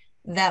manner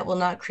that will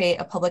not create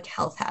a public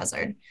health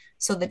hazard.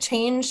 So the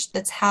change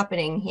that's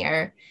happening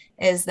here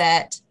is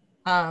that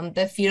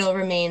the fetal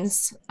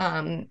remains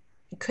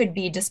could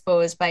be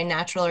disposed by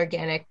natural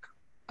organic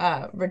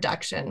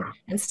reduction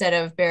instead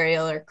of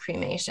burial or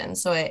cremation.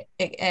 So it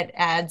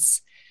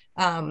adds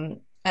an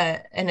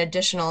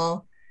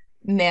additional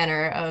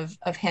manner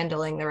of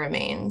handling the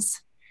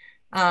remains.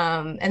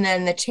 And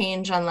then the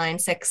change on line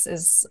 6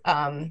 is,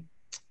 a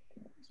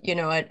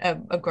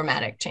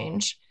grammatic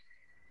change.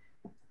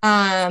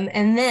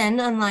 And then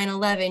on line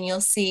 11,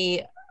 you'll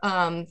see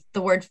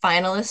the word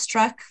final is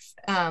struck.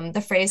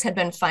 The phrase had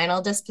been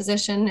final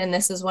disposition, and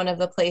this is one of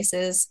the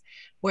places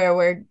where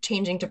we're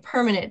changing to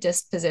permanent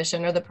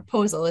disposition, or the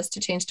proposal is to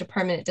change to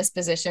permanent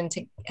disposition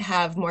to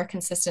have more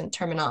consistent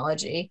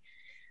terminology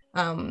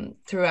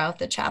throughout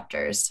the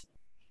chapters.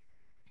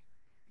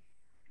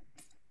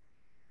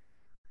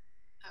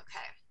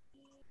 Okay.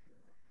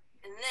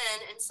 And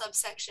then in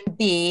subsection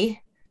B,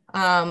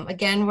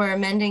 again, we're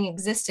amending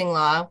existing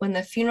law. When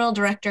the funeral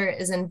director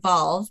is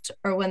involved,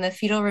 or when the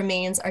fetal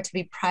remains are to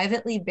be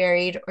privately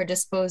buried or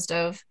disposed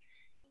of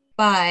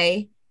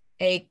by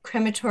a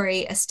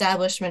crematory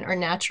establishment or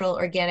natural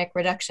organic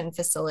reduction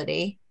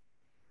facility,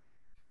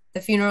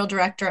 the funeral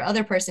director or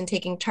other person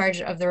taking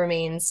charge of the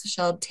remains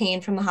shall obtain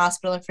from the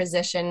hospital or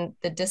physician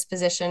the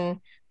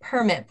disposition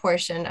permit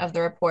portion of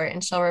the report,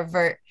 and shall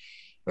revert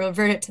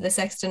it to the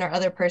sexton or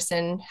other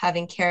person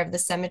having care of the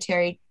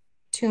cemetery,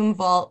 tomb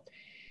vault,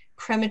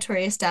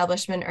 crematory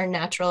establishment, or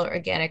natural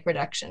organic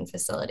reduction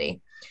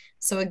facility.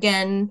 So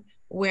again,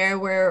 where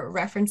we're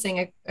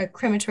referencing a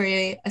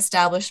crematory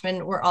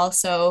establishment, we're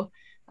also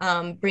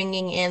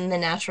bringing in the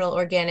natural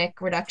organic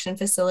reduction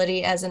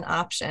facility as an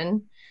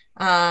option.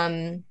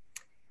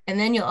 And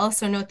then you'll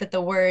also note that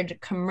the word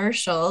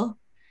commercial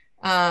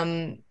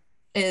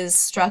is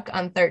struck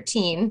on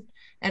 13.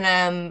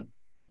 And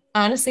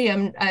honestly,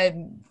 I'm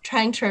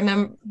trying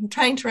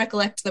to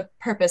recollect the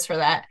purpose for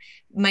that.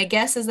 My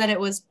guess is that it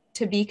was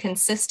to be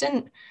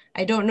consistent.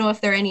 I don't know if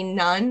there are any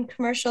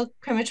non-commercial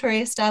crematory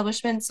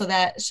establishments, so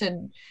that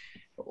should,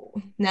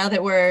 now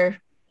that we're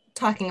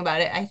talking about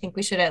it, I think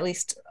we should at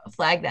least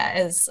flag that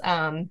as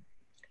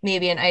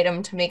maybe an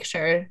item to make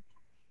sure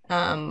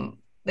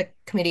the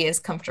committee is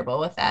comfortable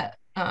with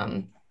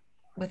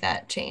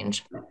that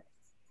change.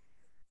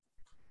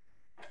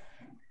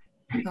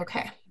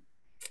 Okay.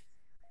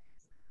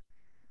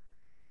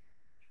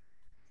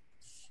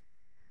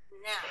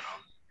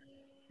 Now,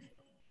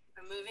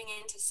 we're moving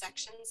into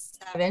section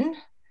 7.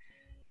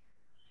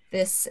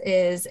 This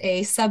is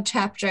a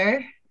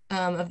subchapter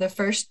of the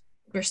first,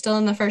 we're still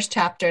in the first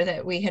chapter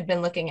that we had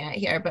been looking at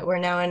here, but we're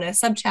now in a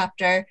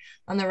subchapter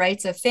on the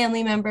rights of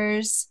family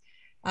members,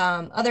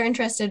 other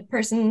interested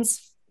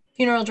persons,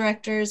 funeral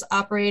directors,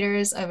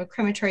 operators of a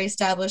crematory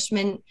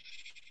establishment,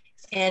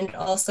 and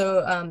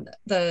also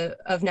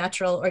of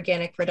natural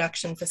organic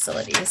reduction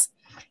facilities.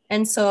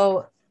 And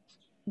so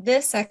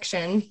this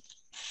section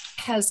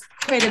has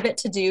quite a bit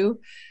to do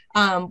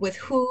with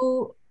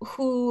who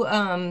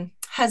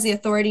has the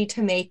authority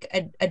to make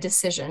a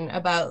decision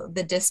about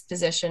the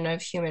disposition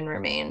of human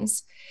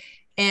remains.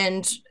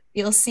 And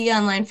you'll see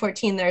on line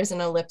 14, there's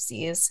an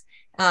ellipses.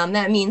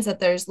 That means that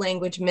there's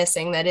language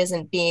missing that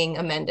isn't being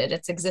amended.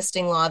 It's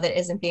existing law that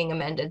isn't being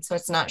amended, so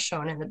it's not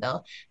shown in the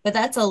bill. But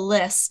that's a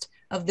list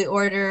of the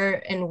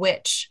order in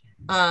which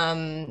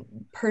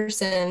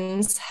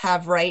persons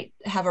have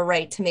a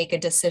right to make a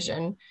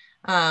decision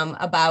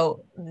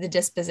about the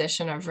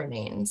disposition of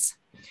remains.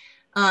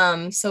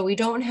 So we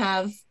don't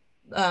have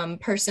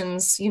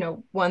persons,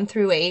 1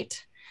 through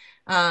 8.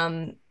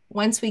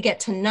 Once we get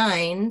to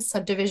 9,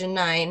 subdivision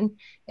 9,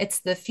 it's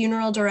the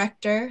funeral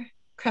director,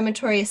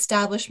 crematory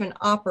establishment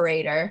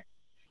operator,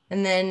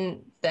 and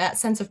then that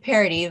sense of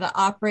parity, the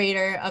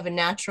operator of a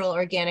natural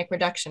organic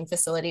reduction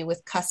facility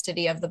with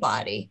custody of the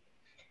body.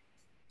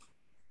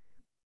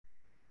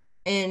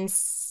 In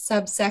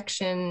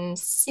subsection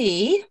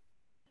C,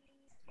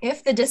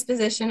 if the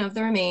disposition of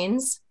the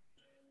remains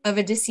of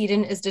a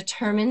decedent is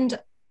determined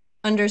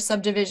under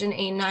subdivision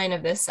A9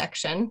 of this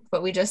section,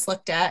 what we just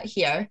looked at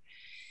here,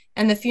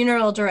 and the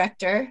funeral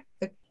director,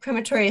 the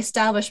crematory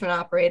establishment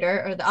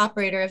operator, or the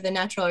operator of the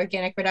natural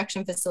organic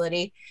reduction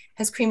facility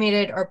has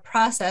cremated or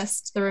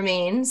processed the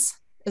remains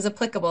as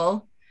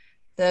applicable,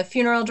 the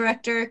funeral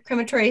director,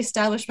 crematory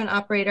establishment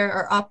operator,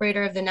 or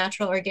operator of the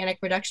natural organic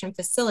reduction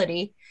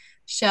facility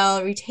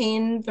shall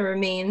retain the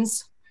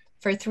remains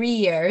for 3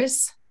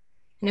 years.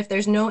 And if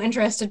there's no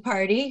interested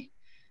party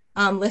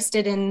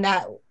listed in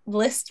that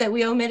list that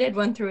we omitted,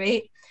 1 through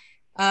 8,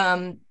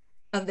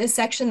 of this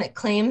section that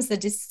claims the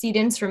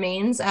decedent's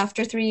remains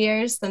after 3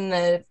 years, then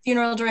the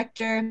funeral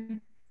director,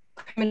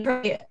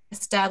 crematory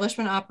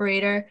establishment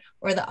operator,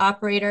 or the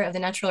operator of the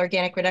natural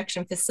organic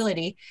reduction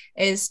facility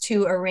is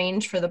to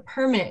arrange for the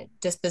permanent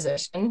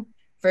disposition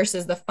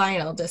versus the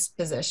final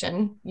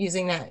disposition,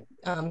 using that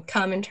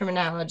common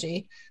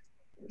terminology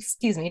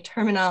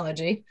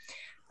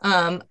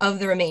of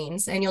the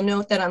remains. And you'll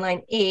note that on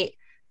line 8,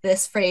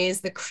 this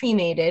phrase, the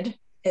cremated,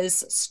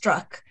 is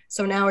struck.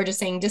 So now we're just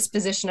saying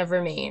disposition of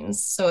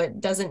remains. So it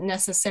doesn't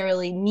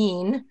necessarily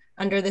mean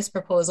under this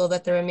proposal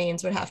that the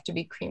remains would have to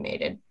be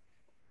cremated.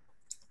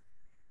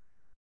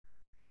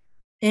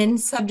 In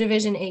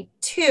subdivision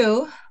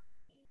A2,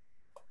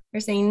 we're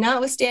saying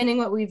notwithstanding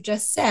what we've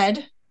just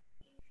said,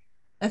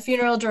 a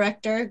funeral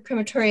director,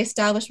 crematory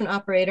establishment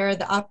operator,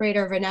 the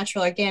operator of a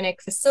natural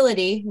organic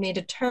facility may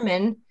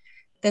determine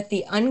that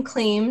the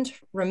unclaimed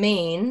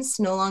remains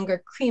no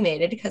longer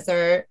cremated, because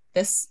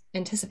this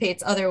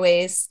anticipates other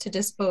ways to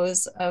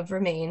dispose of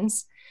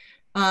remains.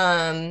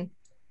 So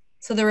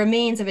the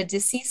remains of a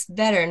deceased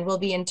veteran will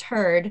be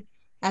interred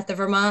at the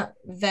Vermont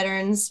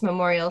Veterans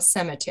Memorial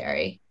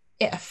Cemetery,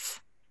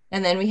 if,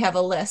 and then we have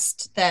a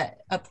list that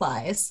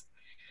applies.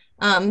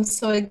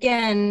 So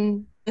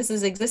again, this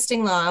is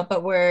existing law,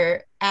 but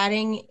we're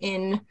adding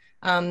in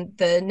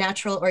the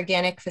natural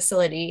organic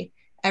facility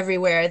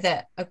everywhere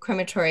that a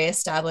crematory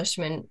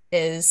establishment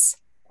is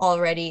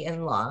already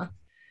in law.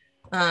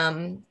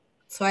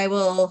 So I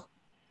will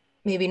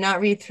maybe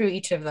not read through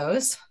each of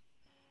those.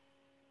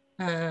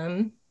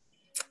 And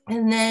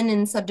then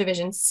in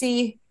subdivision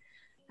C,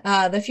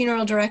 the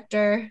funeral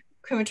director,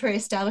 crematory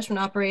establishment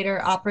operator,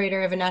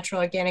 operator of a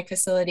natural organic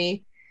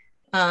facility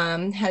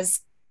has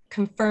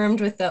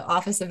confirmed with the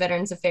Office of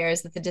Veterans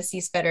Affairs that the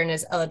deceased veteran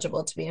is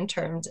eligible to be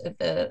interred at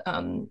the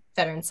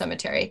Veterans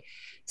Cemetery.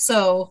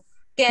 So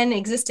again,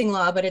 existing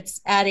law, but it's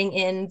adding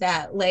in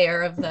that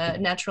layer of the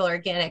natural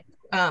organic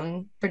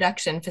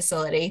production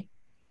facility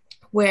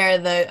where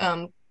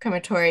the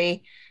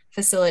crematory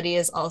facility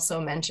is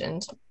also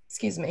mentioned.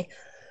 Excuse me.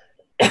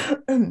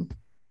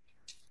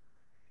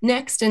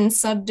 Next, in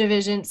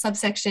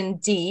subsection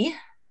D,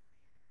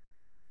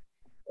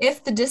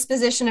 if the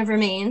disposition of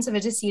remains of a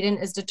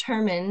decedent is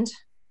determined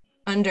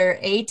under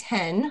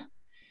A10,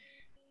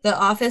 the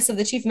Office of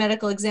the Chief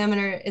Medical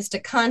Examiner is to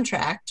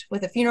contract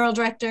with a funeral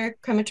director,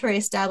 crematory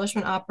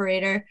establishment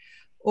operator,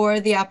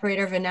 or the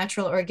operator of a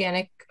natural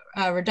organic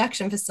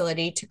reduction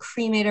facility to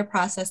cremate or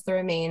process the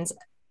remains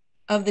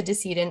of the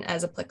decedent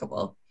as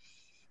applicable.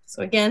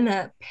 So again,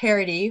 that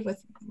parity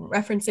with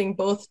referencing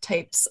both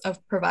types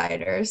of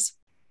providers.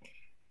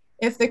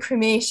 if the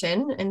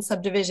cremation in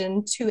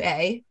subdivision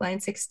 2A, line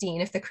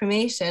 16, if the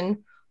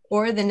cremation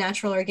or the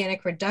natural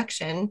organic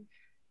reduction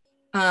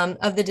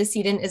of the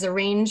decedent is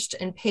arranged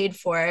and paid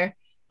for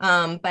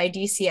by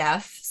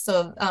DCF.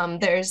 So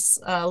there's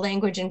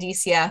language in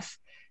DCF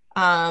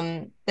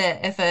that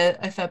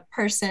if a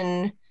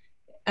person,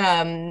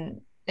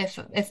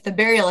 if the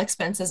burial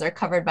expenses are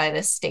covered by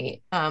the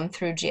state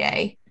through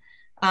GA,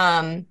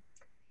 and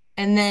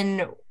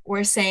then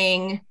we're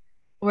saying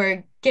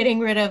we're getting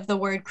rid of the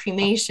word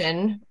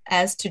cremation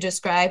as to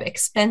describe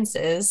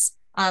expenses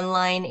on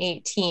line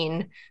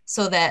 18,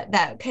 so that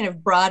kind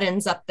of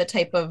broadens up the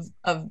type of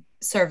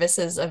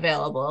services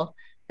available,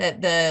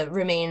 that the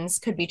remains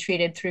could be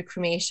treated through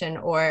cremation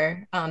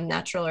or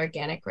natural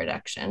organic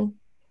reduction.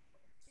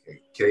 Okay.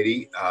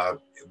 Katie,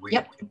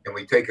 Yep. Can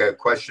we take a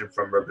question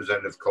from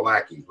Representative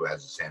Kalaki, who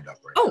has his hand up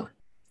right now?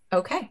 Oh,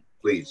 okay.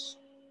 Please,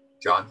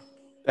 John.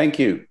 Thank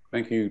you.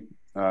 Thank you,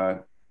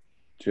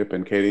 Chip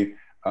and Katie.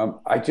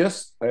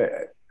 There's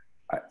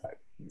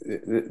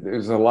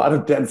a lot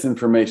of dense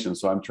information,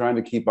 so I'm trying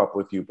to keep up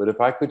with you. But if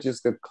I could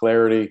just get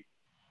clarity,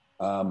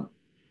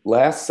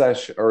 last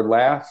session or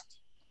last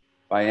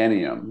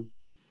biennium,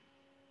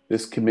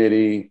 this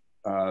committee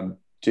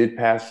did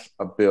pass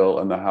a bill,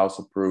 and the House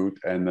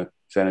approved, and the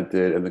Senate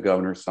did, and the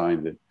governor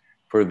signed it,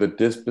 for the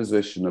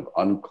disposition of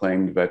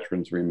unclaimed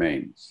veterans'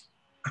 remains,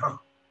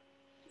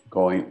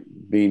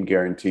 being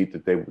guaranteed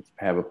that they would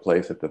have a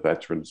place at the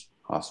Veterans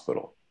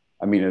Hospital.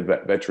 I mean, a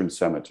Veterans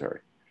Cemetery.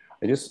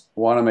 I just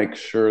want to make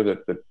sure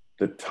that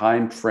the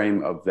time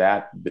frame of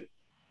that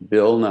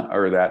bill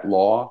or that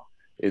law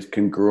is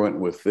congruent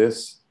with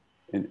this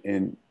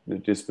in the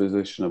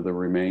disposition of the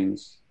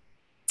remains.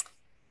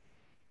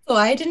 So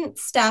I didn't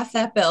staff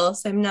that bill,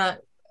 so I'm not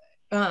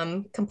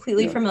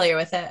completely familiar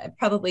with it. I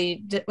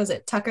probably was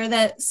it Tucker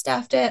that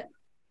staffed it?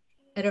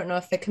 I don't know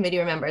if the committee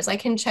remembers. I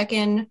can check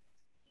in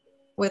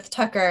with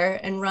Tucker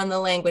and run the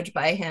language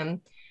by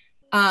him.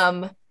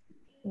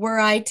 Were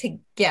I to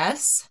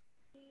guess,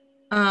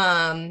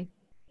 probably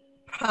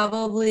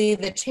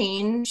the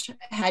change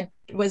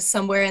was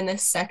somewhere in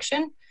this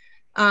section.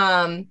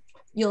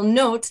 You'll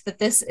note that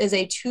this is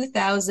a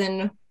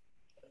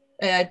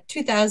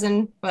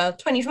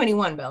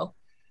 2021 bill,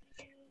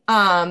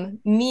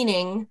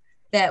 meaning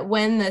that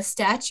when the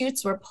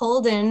statutes were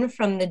pulled in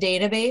from the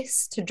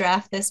database to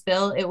draft this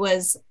bill, it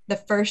was the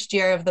first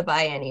year of the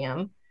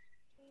biennium,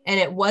 and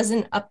it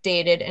wasn't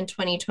updated in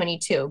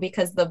 2022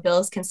 because the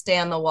bills can stay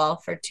on the wall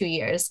for 2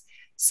 years.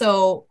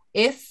 So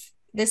if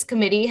this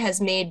committee has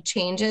made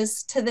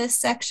changes to this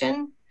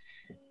section,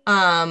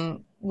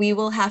 we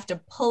will have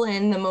to pull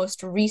in the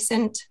most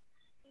recent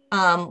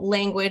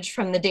language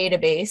from the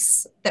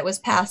database that was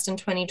passed in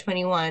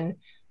 2021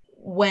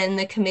 when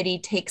the committee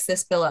takes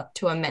this bill up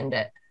to amend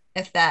it,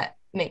 if that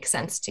makes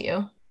sense to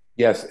you.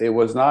 Yes, it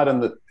was not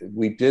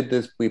we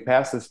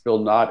passed this bill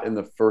not in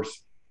the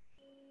first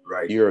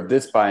year of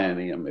this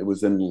biennium. It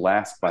was in the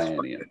last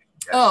biennium.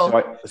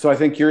 Oh. So I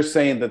think you're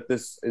saying that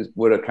this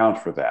would account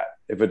for that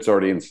if it's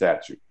already in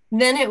statute.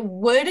 Then it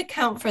would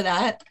account for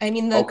that. I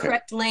mean, the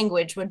correct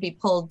language would be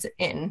pulled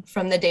in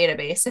from the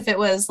database. If it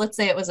was, let's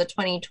say it was a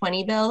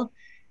 2020 bill,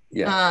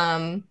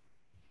 and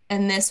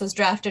this was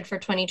drafted for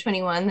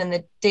 2021, then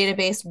the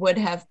database would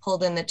have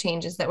pulled in the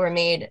changes that were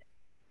made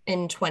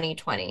in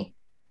 2020.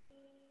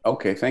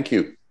 Okay, thank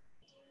you.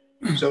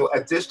 So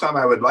at this time,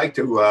 I would like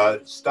to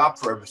stop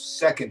for a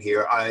second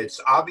here. It's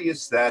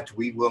obvious that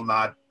we will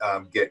not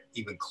get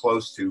even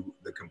close to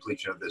the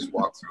completion of this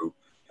walkthrough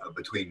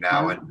between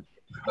now and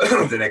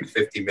the next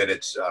 50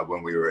 minutes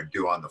when we were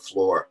due on the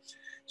floor.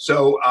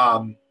 So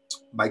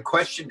my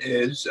question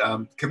is,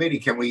 committee,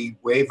 can we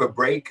waive a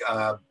break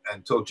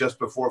until just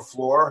before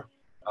floor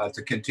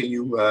to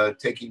continue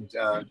taking,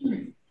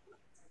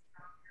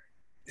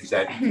 is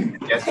that,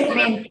 yes? You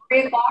mean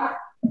 3 o'clock?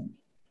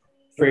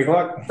 3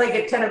 o'clock? Like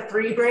a 10 of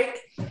 3 break?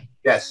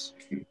 Yes.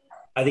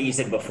 I think you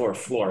said before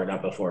floor,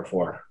 not before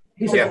 4.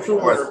 You said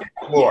before.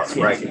 Floor,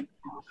 right.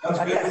 Yeah,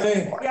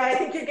 I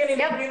think you're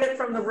getting a unit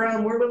from the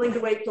room. We're willing to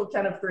wait till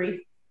 10 of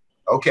 3.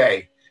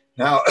 Okay.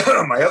 Now,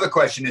 my other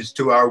question is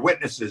to our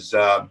witnesses.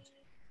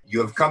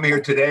 You have come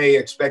here today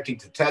expecting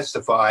to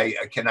testify.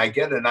 Can I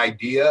get an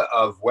idea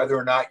of whether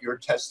or not your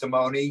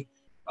testimony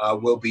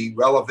will be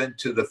relevant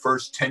to the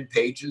first 10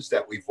 pages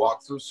that we've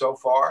walked through so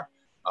far?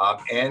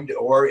 And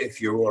or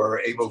if you are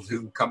able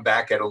to come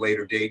back at a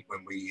later date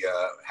when we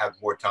have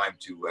more time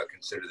to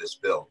consider this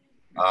bill.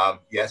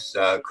 Yes,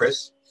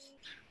 Chris?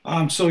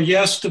 So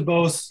yes to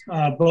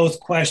both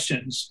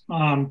questions.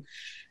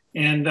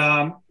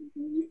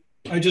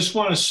 I just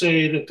want to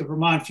say that the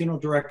Vermont Funeral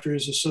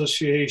Directors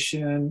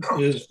Association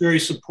is very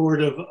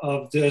supportive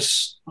of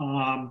this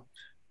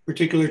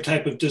particular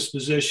type of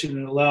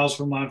disposition. It allows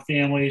Vermont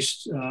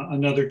families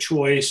another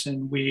choice,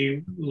 and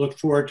we look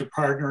forward to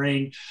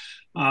partnering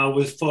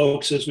with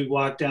folks as we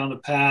walk down the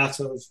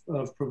path of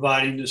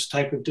providing this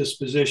type of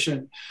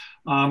disposition.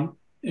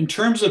 In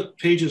terms of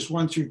pages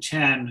 1 through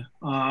 10,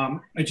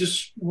 I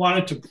just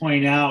wanted to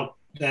point out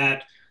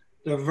that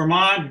the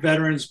Vermont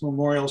Veterans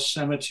Memorial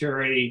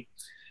Cemetery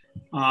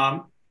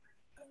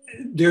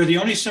they're the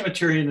only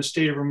cemetery in the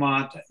state of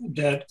Vermont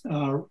that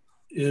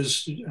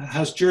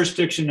has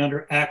jurisdiction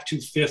under Act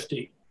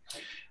 250.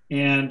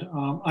 And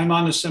I'm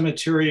on the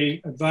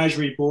cemetery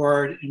advisory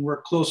board and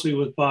work closely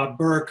with Bob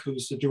Burke,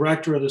 who's the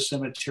director of the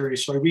cemetery.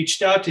 So I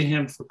reached out to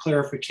him for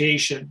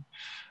clarification.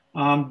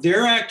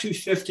 Their Act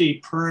 250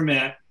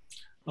 permit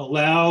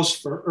allows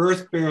for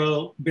earth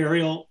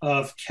burial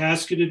of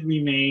casketed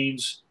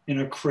remains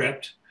in a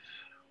crypt,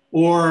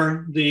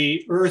 or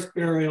the earth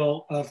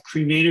burial of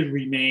cremated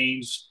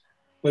remains,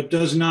 but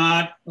does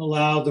not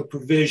allow the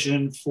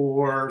provision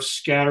for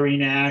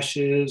scattering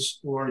ashes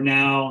or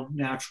now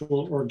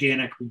natural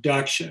organic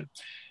reduction.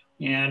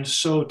 And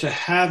so to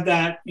have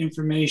that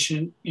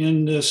information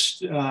in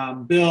this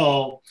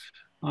bill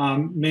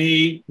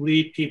may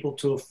lead people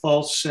to a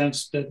false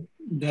sense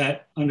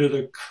that under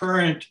the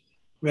current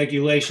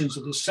regulations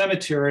of the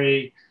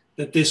cemetery,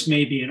 that this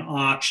may be an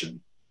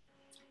option.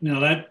 Now,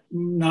 that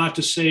not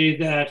to say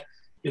that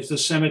if the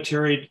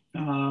cemetery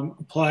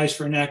applies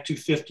for an Act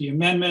 250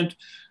 amendment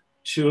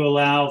to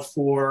allow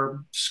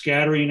for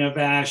scattering of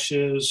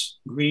ashes,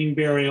 green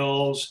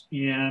burials,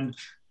 and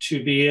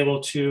to be able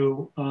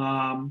to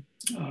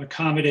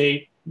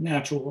accommodate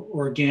natural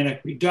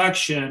organic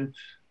reduction,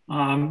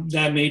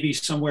 that may be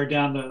somewhere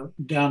down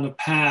the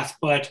path,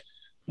 but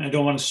I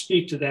don't want to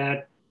speak to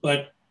that.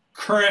 But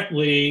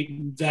currently,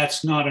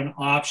 that's not an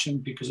option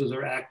because of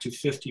their Act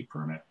 250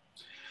 permit.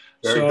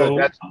 Very good.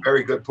 That's a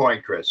very good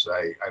point, Chris.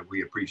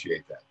 We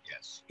appreciate that.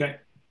 Yes. Okay.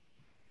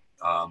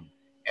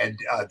 And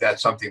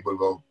that's something we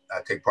will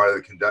take part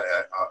of the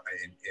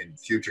in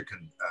future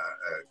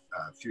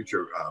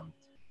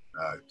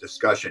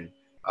discussion.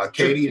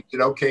 Katie, is it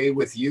okay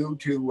with you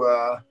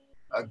to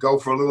go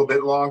for a little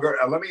bit longer?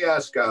 Let me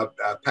ask.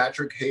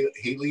 Patrick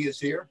Haley is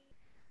here.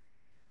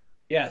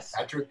 Yes.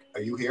 Patrick,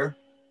 are you here?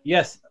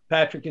 Yes,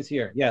 Patrick is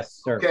here.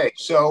 Yes, sir. Okay,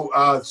 so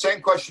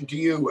same question to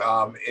you.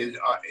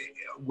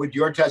 Would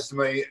your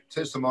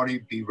testimony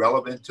be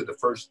relevant to the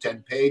first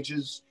 10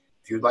 pages?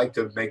 If you'd like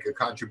to make a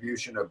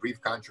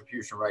brief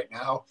contribution right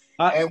now,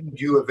 and would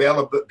you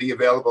be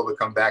available to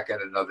come back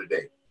at another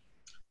date?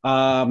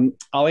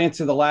 I'll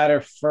answer the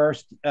latter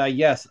first.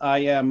 Yes, I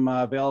am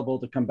available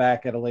to come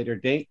back at a later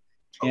date.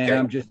 Okay. And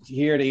I'm just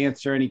here to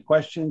answer any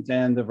questions.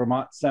 And the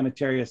Vermont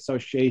Cemetery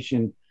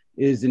Association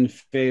is in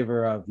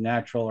favor of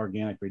natural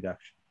organic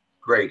reduction.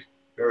 Great.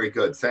 Very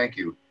good. Thank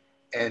you.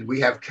 And we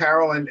have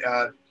Carolyn.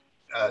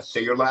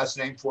 Say your last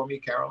name for me,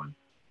 Carolyn.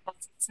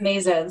 It's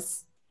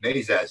Mazes.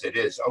 Mazes, it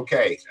is.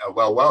 Okay.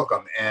 Well,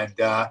 welcome. And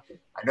I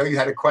know you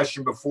had a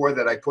question before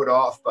that I put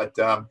off, but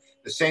the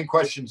same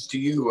questions to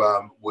you.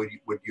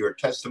 Would your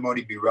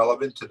testimony be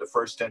relevant to the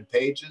first 10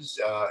 pages?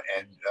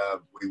 And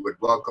we would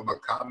welcome a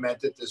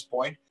comment at this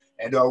point.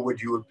 And or would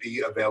you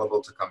be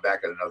available to come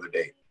back at another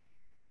date?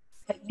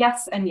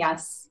 Yes and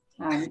yes.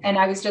 And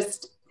I was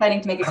just planning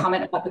to make a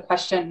comment about the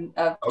question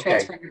of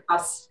transferring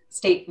across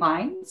state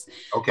lines.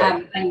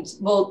 Okay. And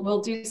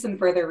we'll do some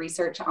further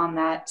research on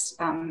that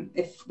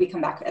if we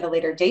come back at a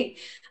later date.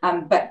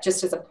 But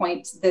just as a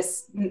point,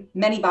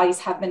 many bodies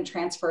have been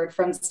transferred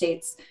from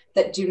states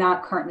that do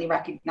not currently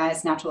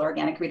recognize natural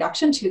organic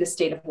reduction to the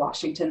state of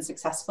Washington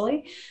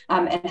successfully,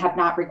 and have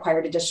not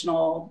required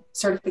additional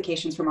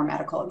certifications from our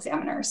medical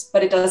examiners.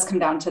 But it does come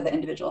down to the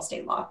individual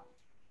state law.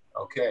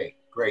 Okay.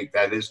 Great.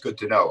 That is good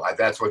to know.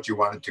 That's what you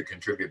wanted to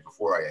contribute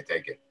before I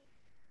take it.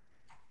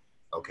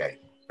 Okay.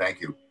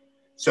 Thank you.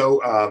 So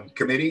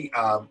committee,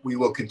 we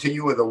will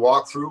continue with a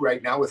walkthrough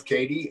right now with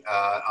Katie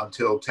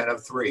until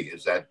 10:03.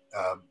 Is that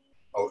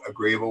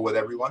agreeable with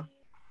everyone?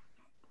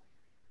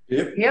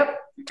 Yep.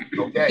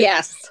 Okay.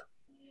 Yes.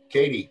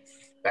 Katie,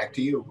 back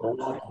to you.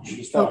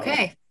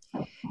 Okay.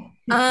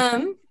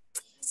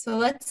 So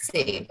let's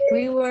see.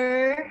 We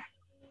were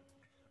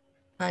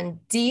on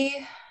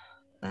D.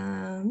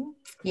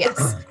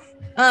 Yes.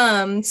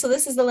 So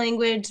this is the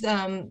language,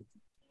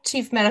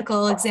 chief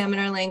medical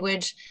examiner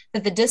language,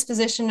 that the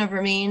disposition of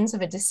remains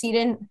of a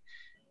decedent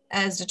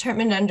as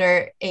determined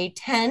under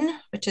A10,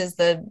 which is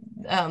the,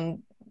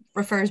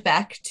 refers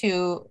back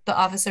to the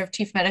officer of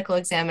chief medical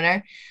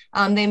examiner.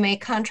 They may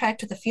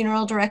contract with a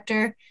funeral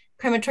director,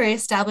 crematory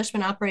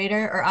establishment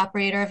operator, or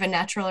operator of a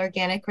natural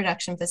organic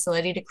reduction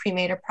facility to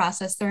cremate or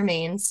process the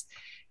remains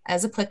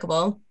as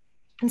applicable.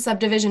 In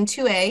subdivision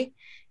 2A,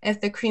 if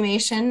the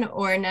cremation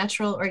or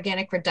natural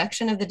organic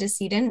reduction of the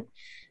decedent,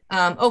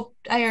 I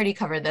already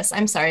covered this.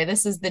 I'm sorry,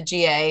 this is the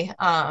GA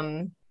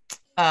when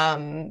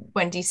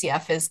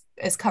DCF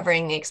is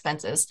covering the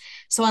expenses.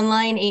 So on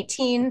line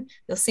 18,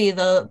 you'll see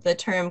the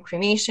term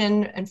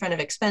cremation in front of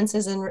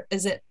expenses, and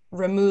is it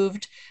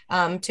removed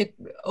to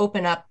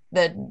open up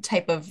the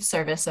type of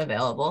service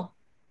available.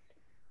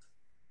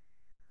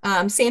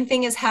 Same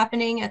thing is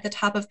happening at the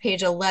top of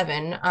page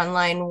 11 on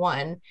line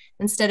 1.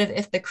 Instead of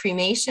if the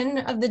cremation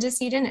of the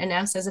decedent, and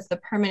now says if the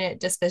permanent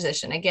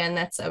disposition. Again,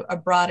 that's a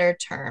broader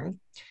term.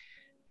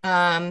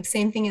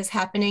 Same thing is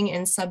happening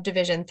in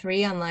subdivision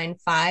 3 on line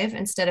 5.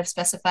 Instead of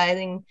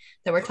specifying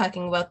that we're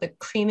talking about the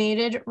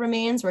cremated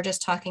remains, we're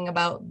just talking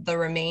about the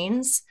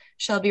remains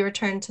shall be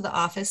returned to the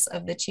office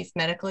of the chief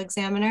medical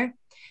examiner.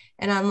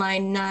 And on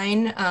line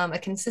 9, a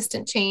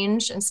consistent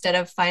change instead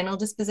of final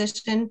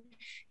disposition,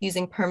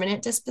 using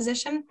permanent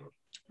disposition.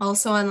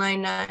 Also on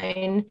line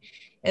 9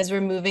 is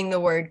removing the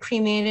word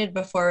cremated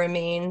before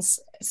remains,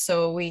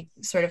 so we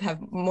sort of have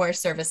more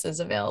services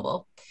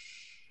available.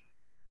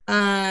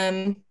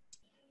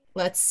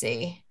 Let's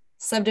see.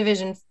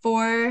 Subdivision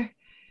 4,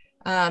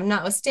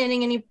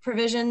 notwithstanding any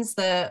provisions,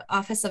 the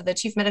Office of the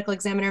Chief Medical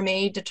Examiner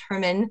may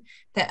determine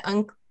that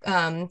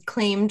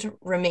unclaimed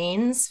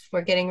remains,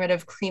 we're getting rid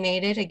of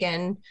cremated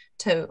again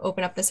to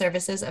open up the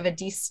services of a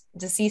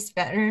deceased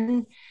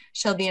veteran,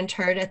 shall be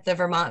interred at the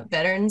Vermont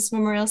Veterans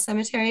Memorial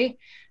Cemetery.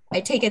 I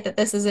take it that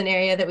this is an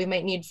area that we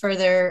might need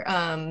further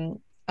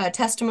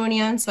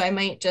testimony on, so I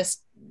might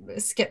just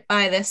skip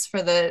by this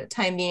for the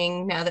time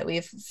being now that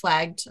we've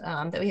flagged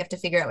that we have to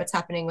figure out what's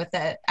happening with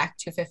the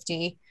Act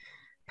 250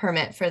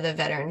 permit for the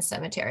Veterans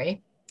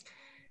Cemetery.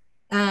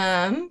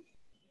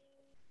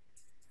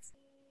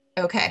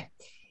 Okay,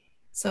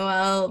 so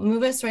I'll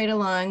move us right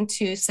along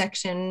to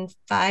section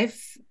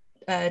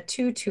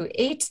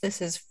 5.228.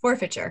 This is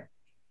forfeiture.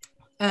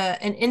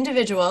 An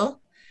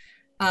individual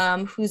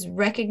who's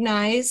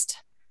recognized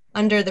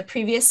under the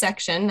previous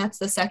section, that's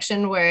the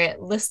section where it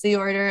lists the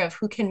order of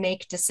who can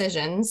make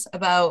decisions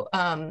about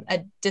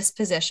a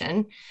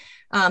disposition,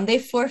 they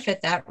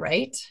forfeit that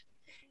right.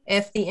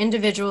 If the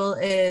individual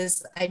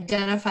is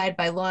identified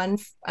by a law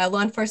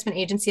enforcement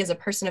agency as a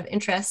person of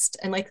interest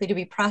and likely to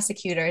be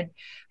prosecuted,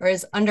 or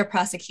is under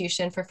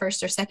prosecution for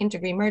first or second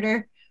degree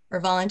murder or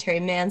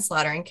voluntary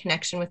manslaughter in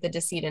connection with the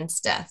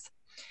decedent's death.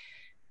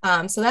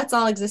 So that's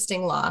all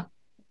existing law.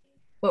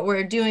 What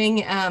we're doing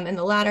in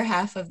the latter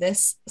half of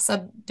this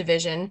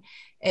subdivision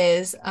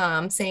is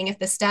saying if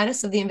the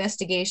status of the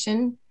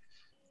investigation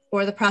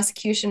or the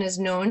prosecution is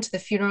known to the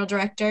funeral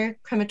director,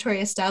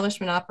 crematory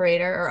establishment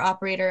operator, or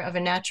operator of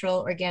a natural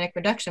organic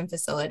reduction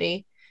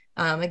facility,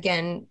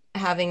 again,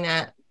 having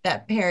that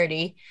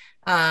parity,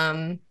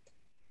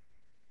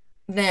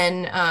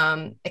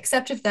 then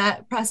except if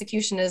that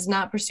prosecution is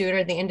not pursued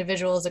or the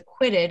individual is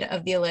acquitted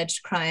of the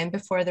alleged crime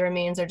before the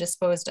remains are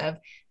disposed of,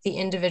 the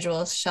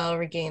individual shall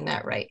regain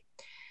that right.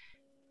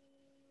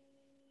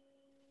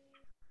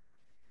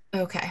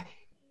 Okay.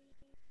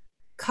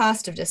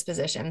 Cost of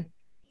disposition.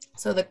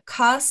 So the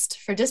cost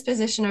for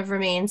disposition of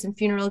remains and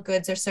funeral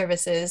goods or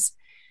services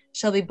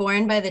shall be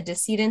borne by the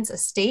decedent's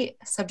estate,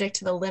 subject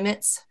to the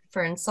limits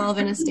for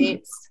insolvent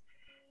estates.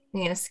 I'm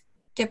going to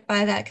skip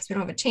by that because we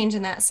don't have a change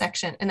in that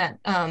section, in that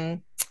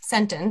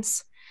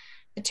sentence.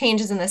 The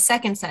changes in the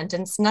second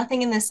sentence.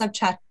 Nothing in this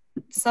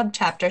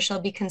subchapter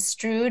shall be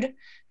construed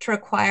to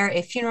require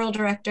a funeral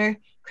director,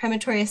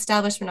 crematory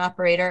establishment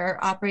operator,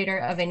 or operator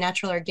of a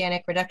natural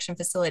organic reduction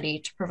facility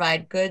to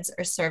provide goods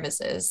or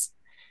services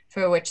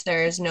for which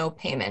there is no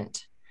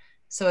payment.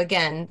 So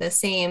again, the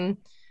same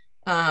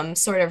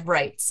sort of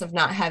rights of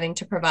not having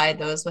to provide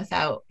those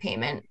without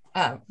payment,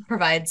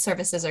 provide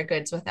services or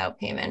goods without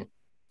payment.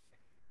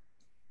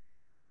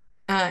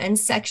 In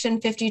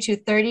section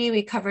 5230,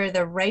 we cover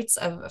the rights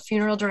of a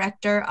funeral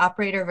director,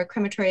 operator of a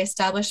crematory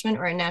establishment,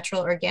 or a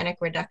natural organic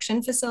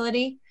reduction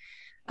facility.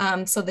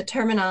 So the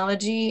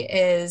terminology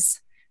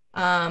is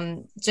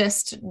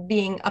just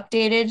being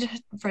updated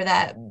for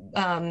that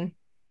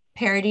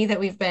parity that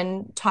we've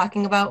been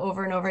talking about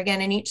over and over again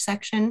in each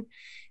section.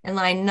 In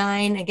line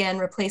 9, again,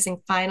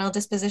 replacing final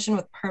disposition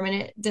with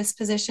permanent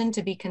disposition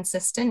to be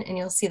consistent. And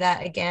you'll see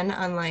that again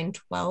on line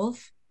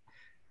 12.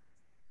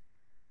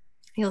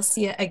 You'll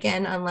see it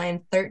again on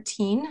line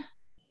 13.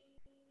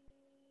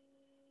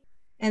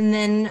 And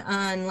then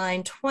on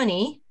line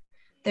 20,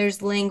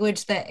 there's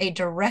language that a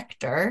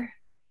director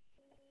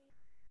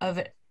of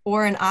it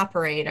or an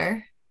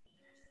operator.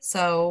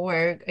 So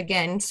we're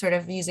again sort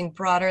of using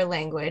broader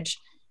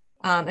language.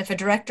 If a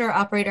director or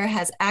operator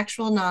has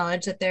actual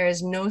knowledge that there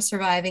is no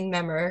surviving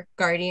member,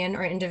 guardian,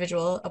 or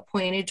individual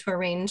appointed to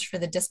arrange for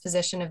the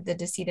disposition of the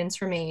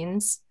decedent's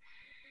remains.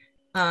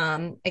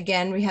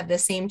 Again, we have the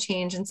same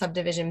change in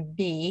subdivision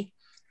B,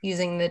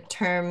 using the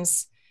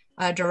terms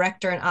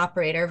director and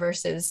operator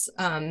versus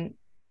having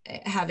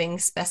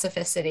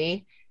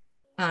specificity,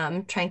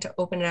 trying to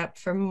open it up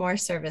for more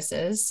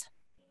services.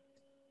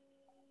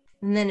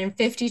 And then in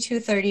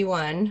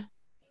 5231,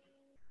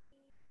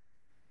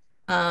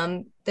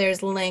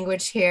 there's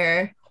language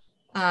here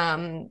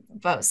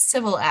about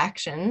civil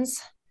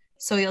actions.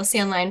 So you'll see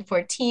on line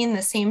 14,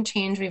 the same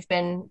change we've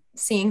been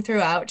seeing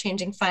throughout,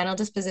 changing final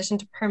disposition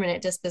to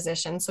permanent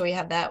disposition. So we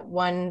have that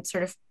one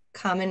sort of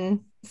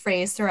common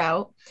phrase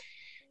throughout.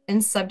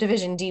 In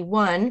subdivision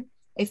D1,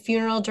 a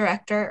funeral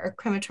director or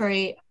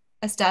crematory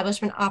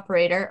establishment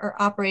operator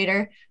or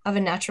operator of a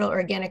natural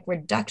organic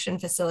reduction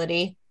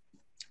facility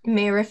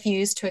may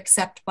refuse to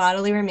accept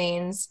bodily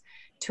remains,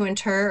 to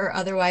inter or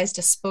otherwise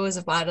dispose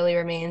of bodily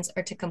remains,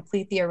 or to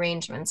complete the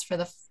arrangements for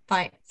the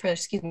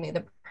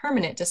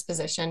permanent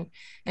disposition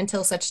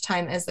until such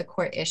time as the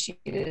court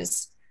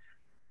issues.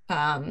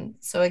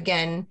 So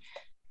again,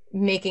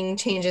 making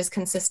changes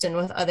consistent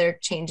with other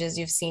changes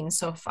you've seen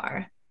so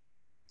far.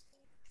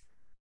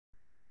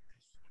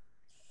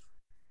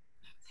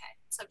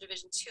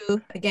 subdivision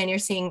 2, again, you're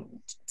seeing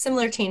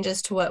similar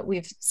changes to what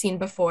we've seen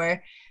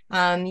before,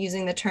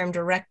 using the term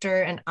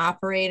director and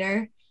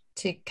operator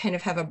to kind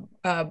of have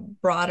a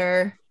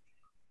broader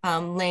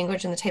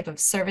language and the type of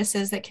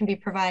services that can be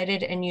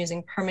provided, and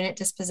using permanent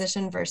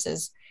disposition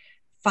versus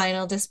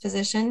final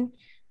disposition.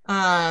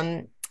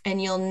 And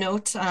you'll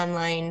note on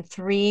line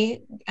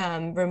 3,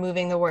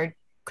 removing the word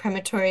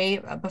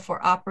crematory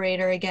before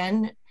operator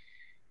again.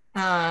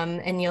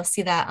 And you'll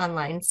see that on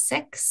line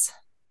 6.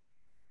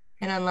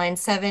 And on line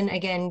 7,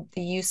 again,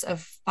 the use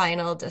of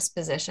final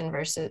disposition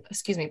versus,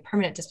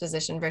 permanent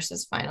disposition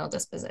versus final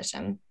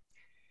disposition.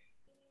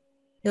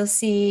 You'll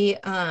see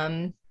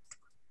the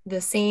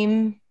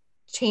same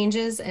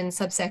changes in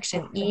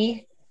subsection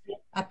E,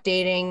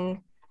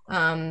 updating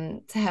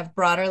to have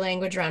broader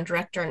language around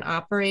director and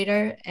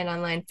operator, and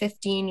on line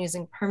 15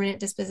 using permanent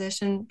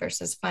disposition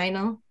versus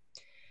final.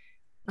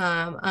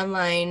 On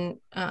line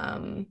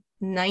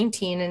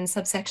 19 in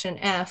subsection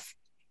F,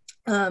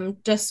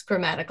 just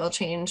grammatical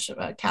change,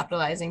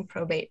 capitalizing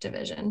probate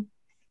division.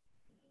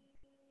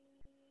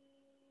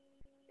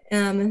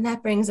 And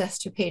that brings us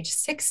to page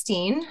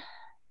 16.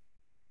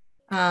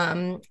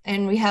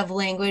 And we have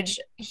language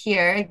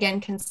here,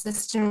 again,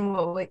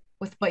 consistent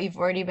with what you've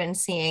already been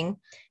seeing,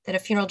 that a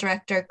funeral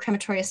director,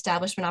 crematory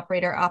establishment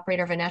operator,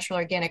 operator of a natural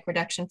organic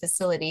reduction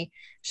facility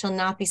shall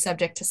not be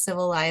subject to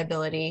civil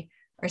liability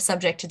or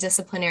subject to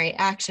disciplinary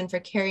action for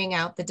carrying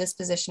out the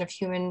disposition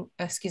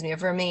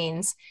of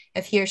remains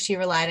if he or she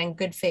relied in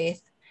good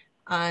faith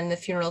on the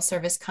funeral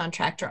service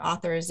contract or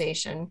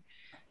authorization,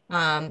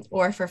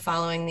 or for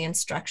following the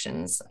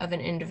instructions of an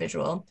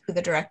individual who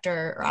the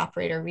director or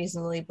operator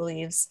reasonably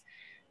believes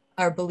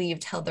or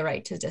believed held the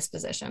right to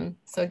disposition.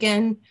 So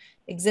again,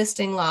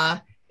 existing law,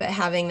 but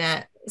having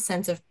that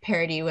sense of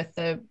parity with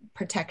the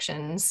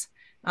protections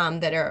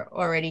that are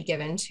already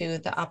given to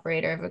the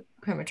operator of a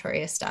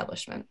crematory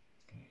establishment.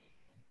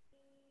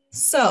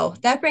 So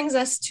that brings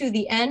us to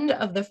the end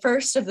of the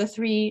first of the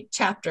 3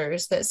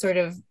 chapters that sort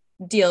of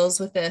deals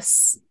with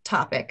this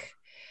topic.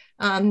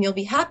 You'll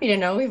be happy to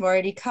know we've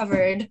already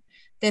covered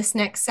this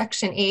next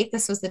section 8.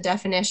 This was the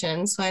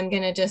definition. So I'm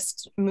going to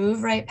just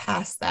move right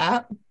past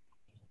that.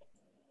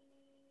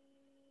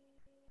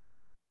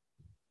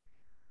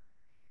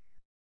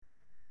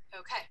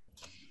 Okay.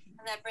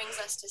 And that brings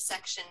us to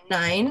section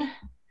 9,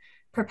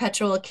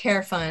 perpetual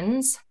care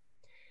funds.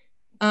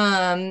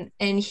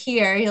 And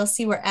here you'll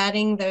see we're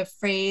adding the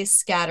phrase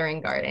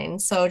scattering guarding.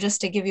 So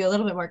just to give you a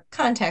little bit more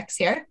context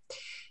here,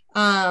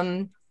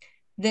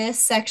 this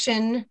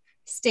section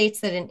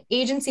states that an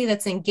agency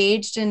that's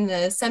engaged in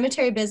the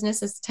cemetery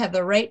business is to have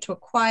the right to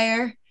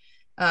acquire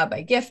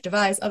by gift,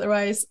 devise,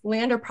 otherwise,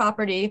 land or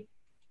property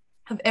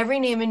of every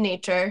name and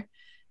nature,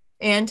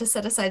 and to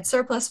set aside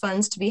surplus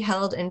funds to be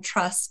held in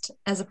trust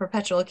as a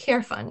perpetual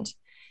care fund.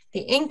 The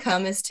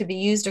income is to be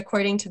used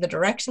according to the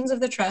directions of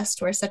the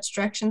trust, where such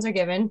directions are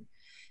given.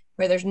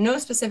 Where there's no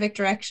specific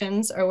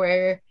directions, or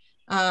where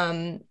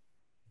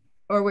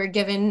we're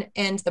given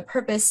and the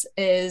purpose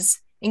is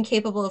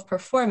incapable of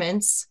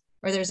performance,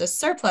 or there's a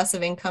surplus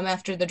of income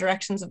after the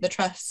directions of the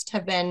trust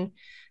have been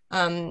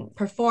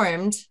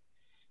performed,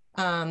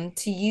 to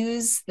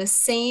use the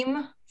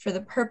same for the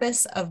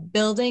purpose of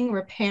building,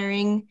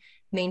 repairing,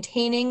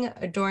 maintaining,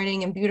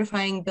 adorning, and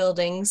beautifying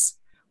buildings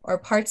or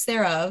parts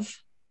thereof,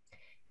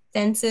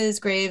 fences,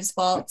 graves,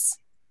 vaults,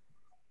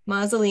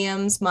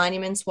 mausoleums,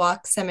 monuments,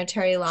 walks,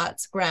 cemetery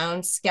lots,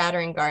 grounds,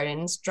 scattering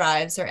gardens,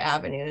 drives, or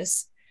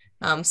avenues.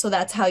 So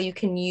that's how you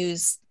can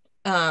use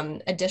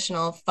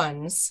additional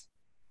funds.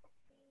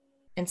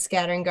 And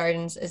scattering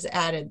gardens is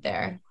added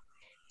there.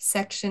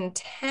 Section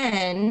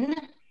 10,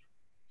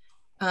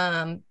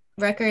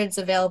 records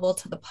available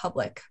to the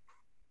public.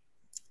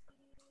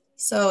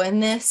 So in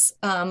this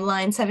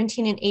line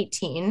 17 and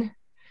 18,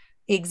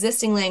 the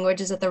existing language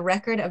is that the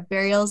record of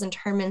burials,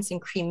 interments, and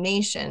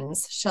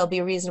cremations shall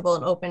be reasonable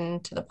and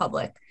open to the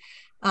public.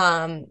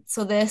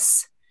 So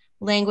this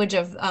language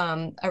of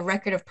a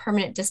record of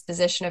permanent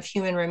disposition of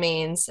human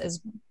remains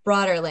is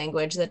broader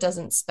language that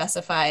doesn't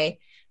specify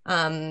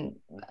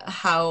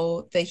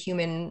how the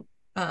human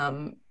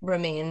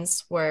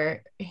remains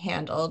were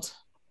handled.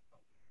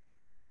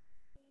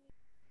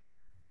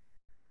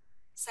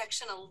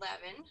 Section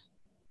 11.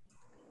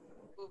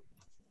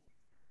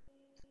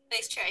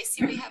 Vice Chair, I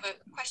see we have a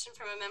question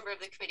from a member of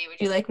the committee. Would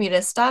you like me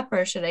to stop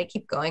or should I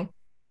keep going?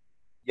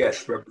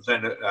 Yes,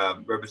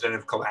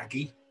 Representative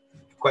Kalaki,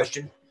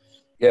 question.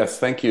 Yes,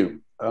 thank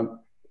you.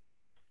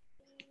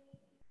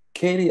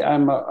 Katie,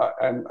 I'm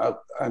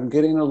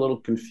getting a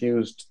little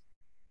confused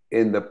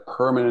in the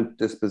permanent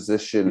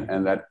disposition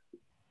and that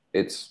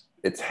it's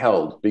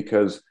held,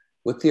 because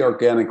with the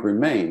organic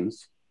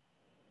remains,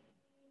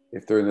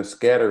 if they're in the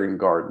scattering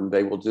garden,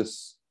 they will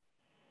just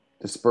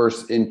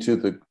disperse into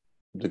the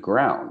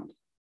ground.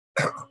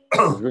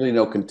 There's really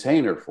no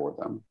container for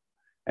them.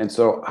 And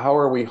so how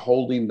are we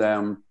holding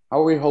them?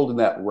 How are we holding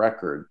that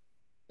record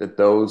that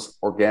those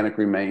organic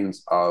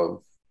remains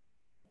of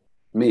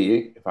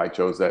me, if I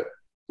chose that,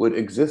 would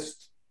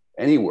exist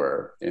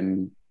anywhere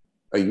in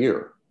a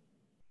year?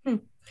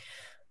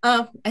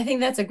 I think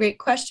that's a great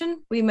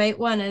question. We might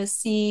want to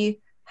see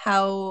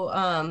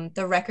how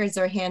the records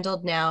are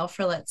handled now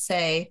for, let's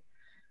say,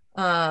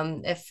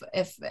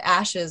 if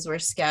ashes were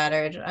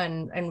scattered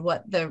and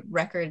what the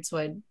records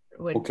would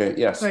Okay,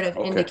 yes. sort of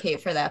Okay.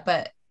 indicate for that.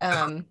 But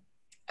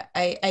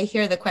I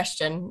hear the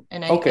question,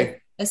 and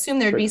Okay. I assume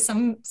there'd be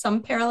Great.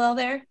 some parallel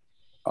there.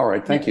 All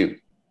right, thank you.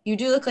 You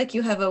do look like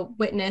you have a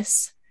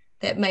witness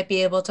that might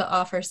be able to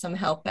offer some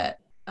help at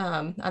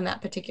on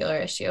that particular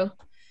issue.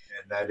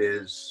 And that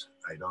is,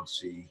 I don't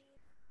see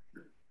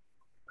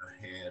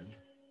a hand.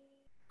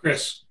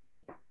 Chris.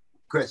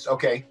 Chris,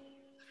 okay,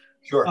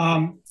 sure.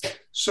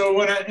 So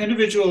when an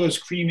individual is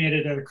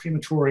cremated at a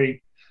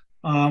crematory,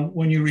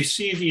 when you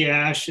receive the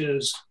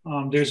ashes,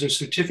 there's a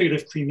certificate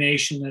of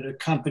cremation that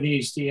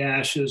accompanies the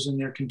ashes in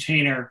their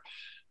container.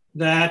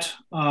 That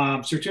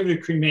certificate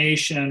of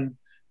cremation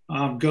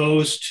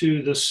goes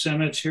to the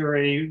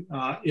cemetery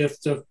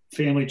if the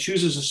family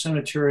chooses a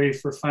cemetery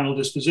for final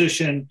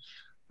disposition.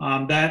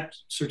 That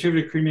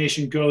certificate of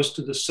cremation goes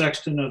to the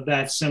sexton of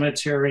that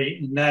cemetery,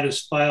 and that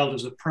is filed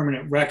as a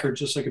permanent record,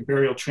 just like a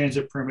burial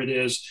transit permit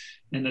is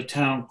in the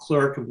town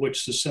clerk of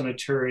which the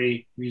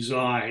cemetery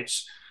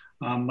resides.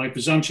 My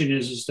presumption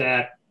is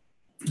that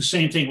the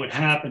same thing would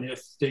happen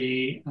if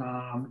the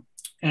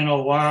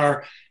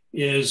NOR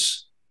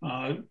is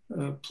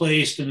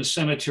placed in a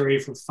cemetery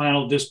for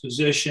final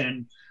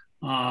disposition,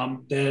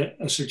 that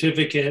a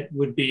certificate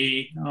would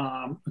be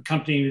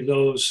accompanying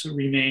those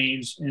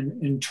remains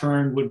and in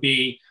turn would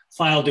be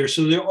filed there.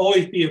 So there'll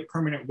always be a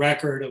permanent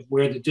record of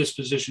where the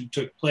disposition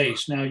took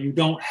place. Now, you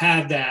don't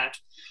have that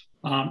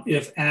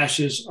if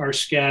ashes are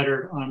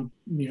scattered on,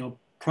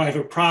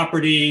 private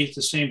property.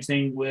 The same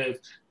thing with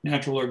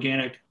natural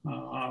organic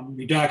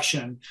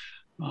reduction.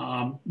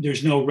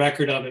 There's no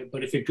record of it,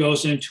 but if it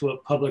goes into a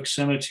public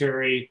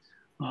cemetery,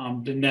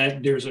 then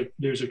there's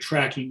a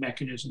tracking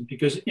mechanism,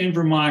 because in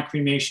Vermont,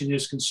 cremation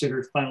is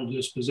considered final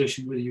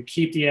disposition. Whether you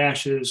keep the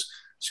ashes,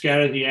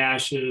 scatter the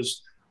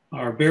ashes,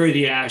 or bury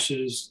the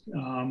ashes,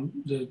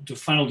 the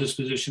final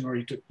disposition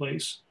already took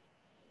place.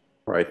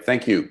 All right,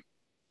 thank you.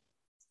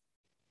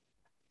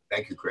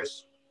 Thank you,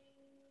 Chris.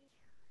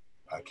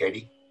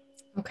 Katie?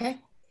 Okay.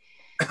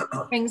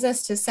 Brings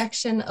us to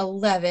section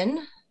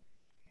 11,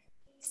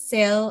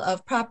 sale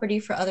of property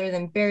for other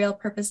than burial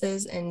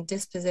purposes and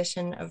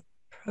disposition of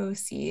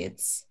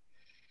proceeds.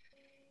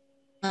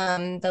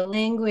 The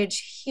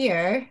language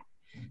here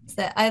is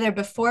that either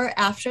before or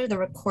after the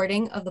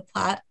recording of the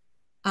plat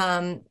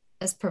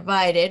as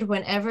provided,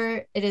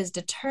 whenever it is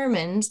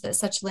determined that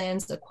such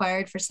lands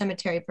acquired for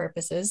cemetery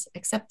purposes,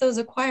 except those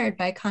acquired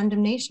by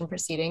condemnation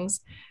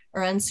proceedings,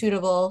 are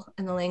unsuitable,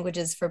 and the language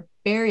is for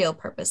burial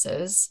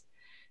purposes.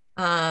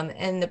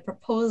 And the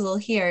proposal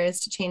here is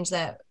to change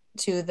that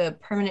to the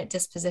permanent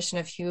disposition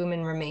of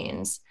human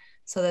remains,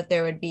 so that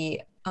there would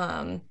be,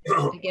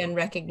 again,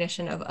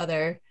 recognition of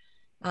other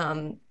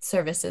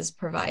services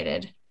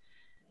provided.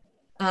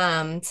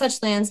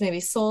 Such lands may be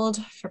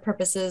sold for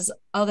purposes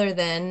other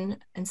than,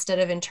 instead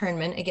of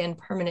internment, again,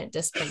 permanent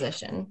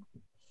disposition.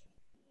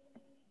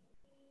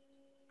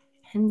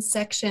 In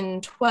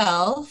section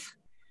 12,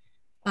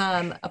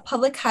 a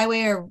public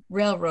highway or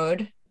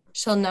railroad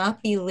shall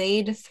not be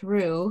laid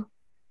through,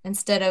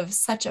 instead of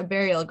such a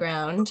burial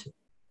ground,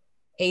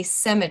 a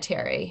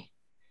cemetery.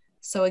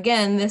 So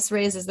again, this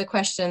raises the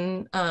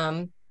question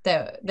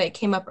that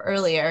came up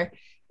earlier,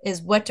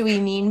 is what do we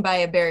mean by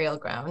a burial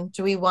ground?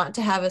 Do we want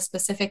to have a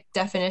specific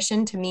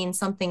definition to mean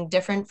something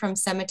different from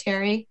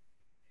cemetery?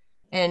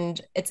 And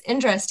it's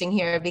interesting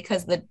here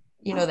because the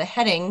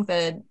heading,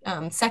 the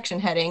section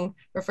heading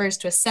refers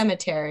to a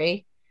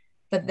cemetery,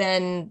 but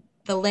then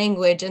the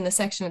language in the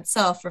section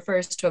itself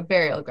refers to a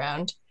burial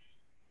ground,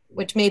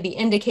 which maybe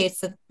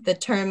indicates that the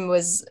term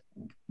was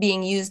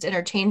being used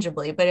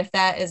interchangeably. But if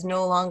that is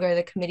no longer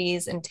the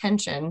committee's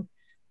intention,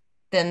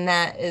 then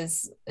that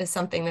is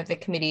something that the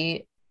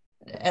committee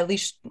at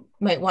least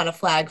might want to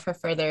flag for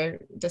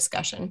further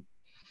discussion.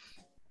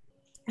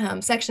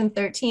 Section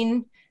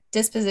 13,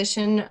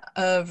 disposition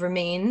of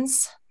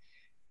remains.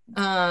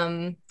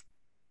 So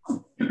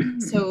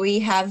we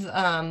have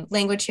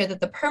language here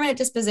that the permanent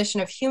disposition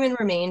of human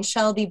remains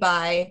shall be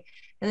by,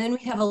 and then we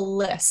have a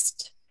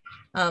list.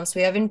 So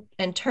we have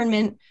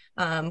internment,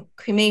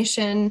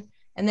 cremation,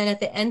 and then at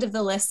the end of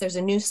the list, there's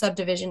a new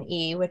subdivision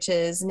E, which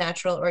is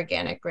natural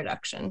organic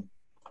reduction.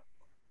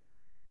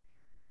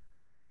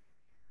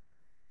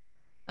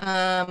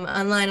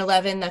 On line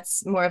 11,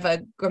 that's more of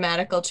a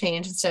grammatical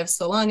change. Instead of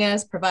so long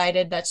as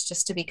provided, that's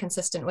just to be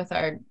consistent with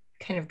our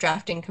kind of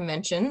drafting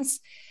conventions.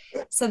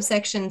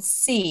 Subsection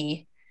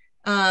C,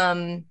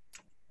 the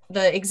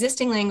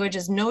existing language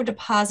is no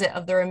deposit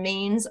of the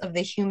remains of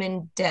the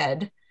human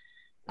dead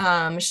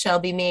shall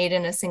be made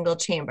in a single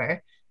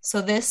chamber.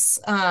 So this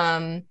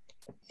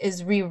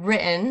is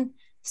rewritten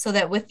so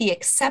that with the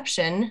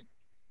exception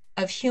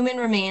of human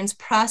remains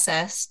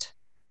processed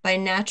by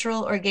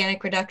natural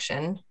organic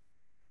reduction,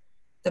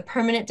 the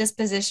permanent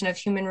disposition of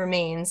human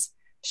remains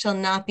shall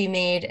not be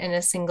made in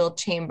a single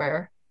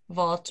chamber,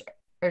 vault,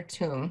 or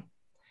tomb,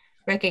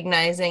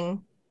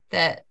 recognizing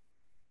that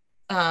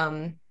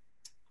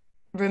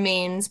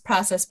remains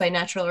processed by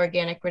natural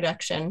organic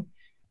reduction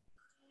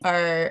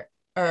are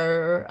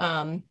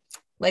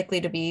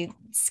likely to be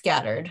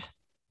scattered.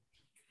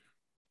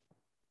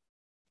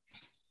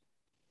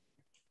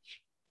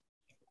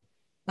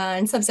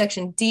 In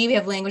subsection D, we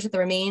have language that the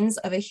remains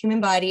of a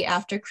human body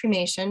after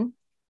cremation,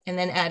 and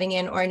then adding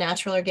in or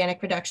natural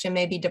organic reduction,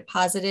 may be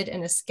deposited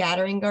in a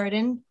scattering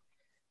garden.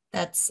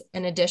 That's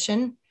an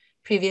addition.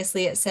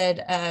 Previously, it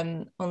said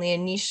only a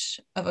niche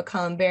of a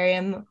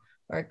columbarium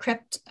or a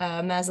crypt,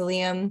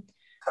 mausoleum,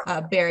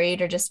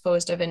 buried or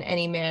disposed of in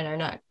any manner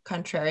not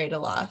contrary to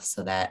law.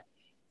 So that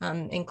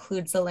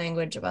includes the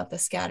language about the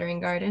scattering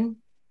garden.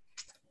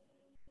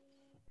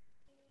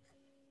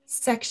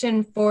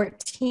 Section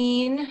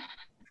 14,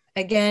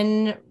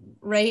 again,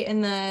 right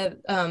in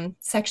the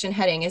section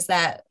heading is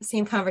that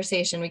same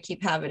conversation we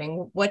keep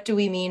having. What do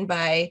we mean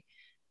by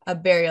a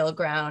burial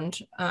ground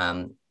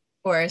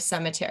or a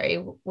cemetery,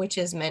 which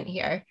is meant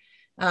here?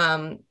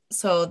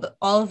 So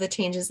all of the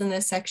changes in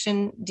this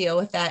section deal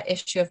with that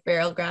issue of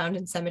burial ground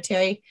and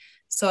cemetery.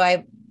 So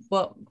I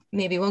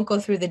maybe won't go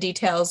through the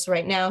details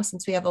right now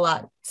since we have a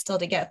lot still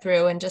to get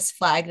through, and just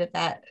flag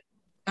that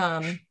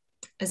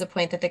is a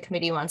point that the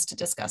committee wants to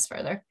discuss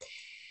further.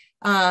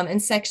 In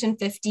section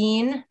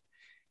 15,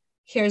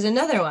 here's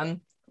another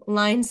one,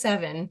 line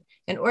 7.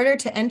 In order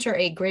to enter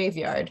a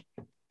graveyard.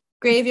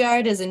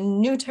 Graveyard is a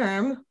new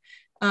term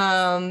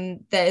that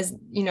is,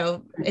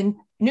 in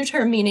new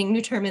term meaning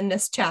new term in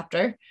this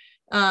chapter.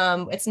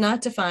 It's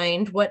not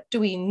defined. What do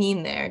we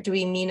mean there? Do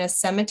we mean a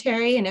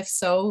cemetery? And if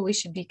so, we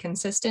should be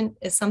consistent.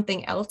 Is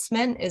something else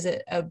meant? Is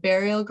it a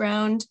burial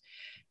ground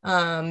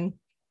that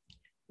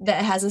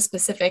has a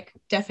specific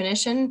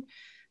definition?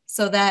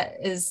 So that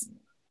is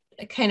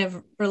kind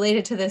of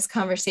related to this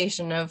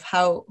conversation of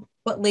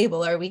what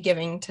label are we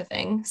giving to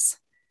things?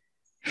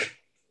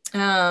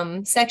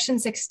 Section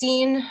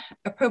 16,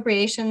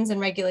 appropriations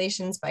and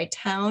regulations by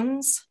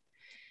towns.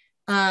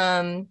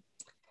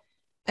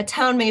 A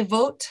town may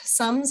vote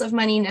sums of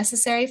money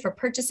necessary for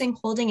purchasing,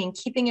 holding, and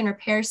keeping in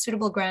repair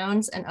suitable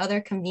grounds and other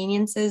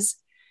conveniences.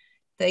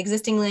 The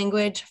existing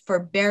language for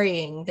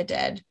burying the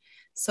dead.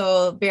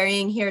 So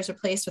burying here is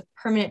replaced with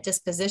permanent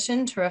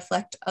disposition to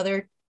reflect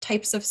other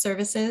types of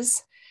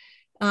services.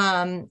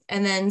 And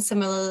then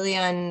similarly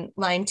on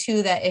line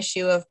 2, that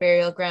issue of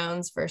burial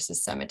grounds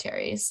versus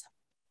cemeteries.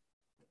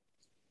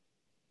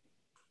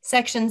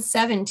 Section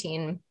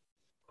 17,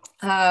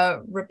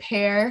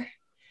 repair.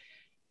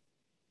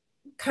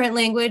 Current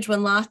language,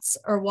 when lots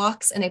or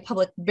walks in a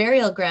public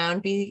burial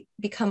ground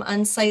become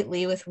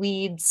unsightly with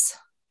weeds,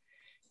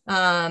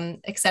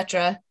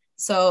 etc.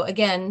 So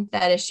again,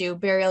 that issue,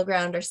 burial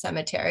ground or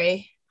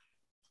cemetery,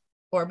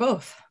 or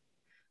both.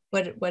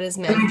 What is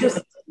meant?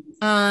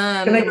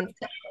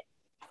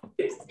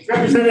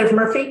 Representative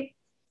Murphy,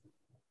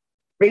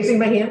 raising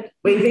my hand,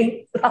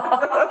 waving.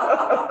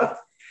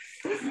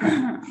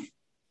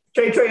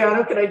 Trey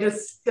Troiano, can I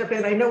just step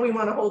in? I know we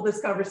want to hold this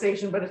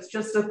conversation, but it's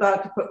just a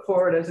thought to put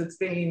forward as it's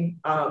being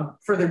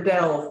further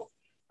delved.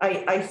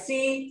 I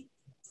see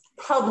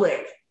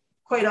public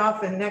quite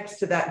often next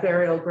to that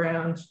burial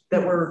ground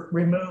that we're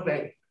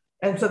removing.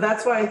 And so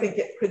that's why I think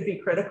it could be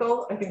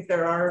critical. I think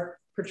there are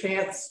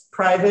perchance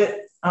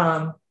private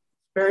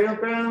burial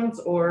grounds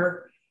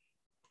or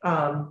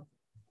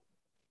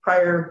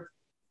prior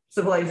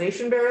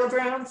civilization burial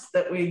grounds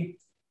that we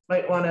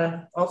might want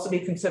to also be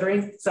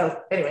considering. So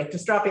anyway,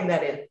 just dropping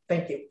that in.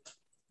 Thank you.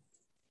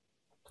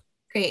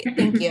 Great,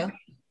 thank you.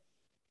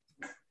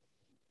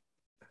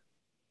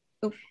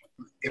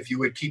 If you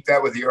would keep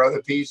that with your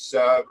other piece,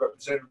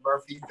 Representative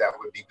Murphy, that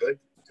would be good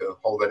to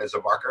hold it as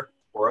a marker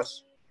for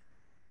us.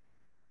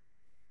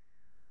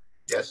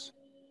 Yes.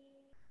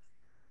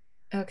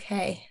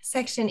 Okay,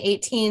 section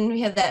 18,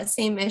 we have that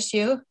same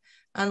issue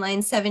on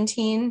line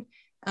 17.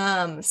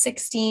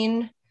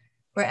 16,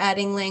 we're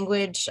adding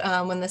language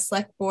when the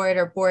select board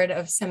or board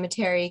of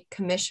cemetery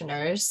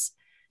commissioners.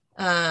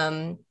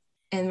 And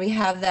we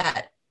have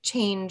that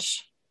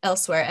change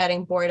elsewhere,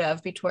 adding board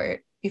of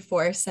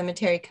before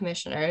cemetery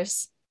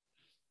commissioners.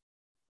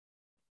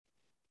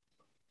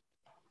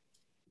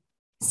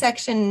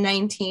 Section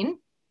 19,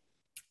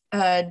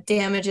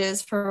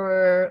 damages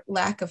for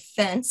lack of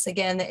fence.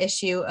 Again, the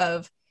issue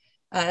of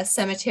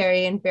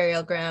cemetery and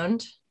burial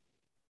ground.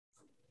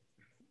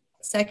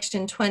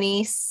 Section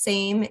 20,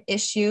 same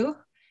issue.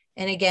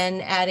 And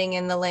again, adding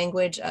in the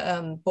language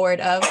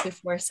board of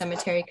before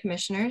cemetery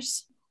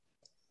commissioners.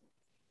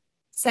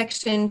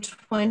 Section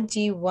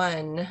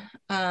 21,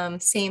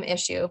 same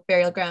issue,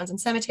 burial grounds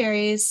and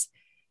cemeteries.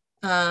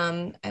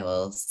 I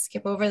will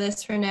skip over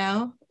this for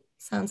now.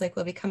 Sounds like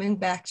we'll be coming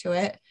back to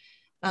it.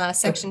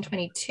 Section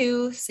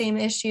 22, same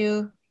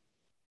issue.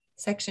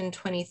 Section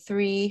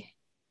 23,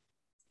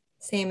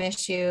 same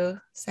issue.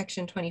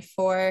 Section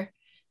 24,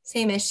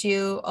 same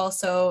issue,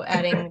 also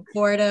adding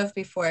board of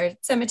before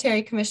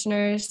cemetery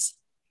commissioners.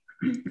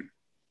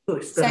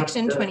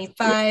 Section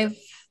 25,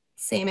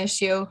 same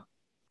issue.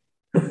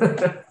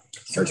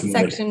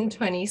 Section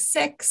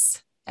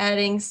 26,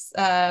 adding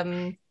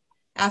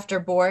after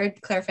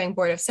board, clarifying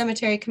Board of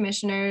Cemetery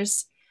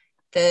Commissioners.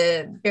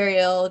 The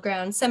burial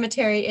ground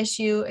cemetery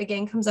issue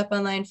again comes up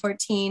on line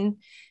 14.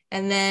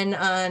 And then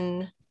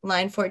on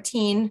line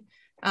 14,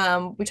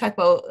 we talk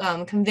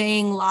about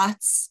conveying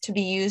lots to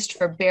be used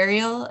for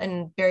burial,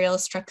 and burial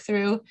struck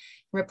through,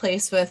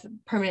 replaced with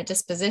permanent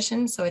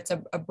disposition. So it's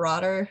a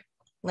broader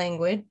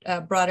language,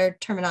 broader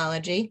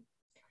terminology.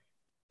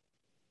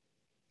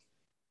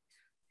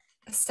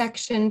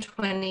 Section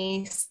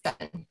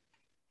 27.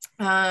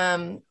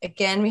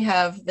 Again, we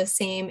have the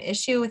same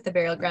issue with the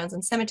burial grounds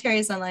and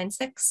cemeteries on line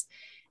 6.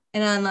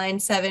 And on line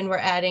 7, we're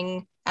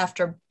adding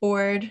after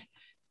board,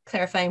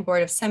 clarifying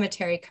Board of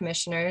Cemetery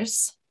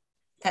Commissioners.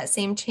 That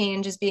same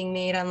change is being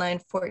made on line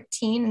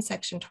 14 in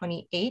section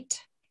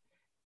 28.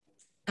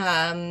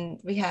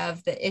 We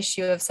have the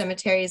issue of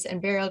cemeteries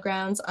and burial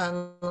grounds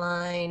on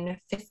line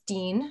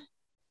 15.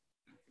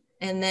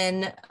 And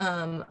then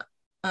on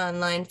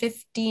line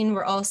 15,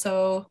 we're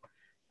also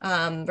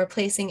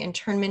replacing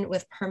internment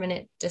with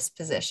permanent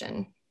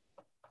disposition.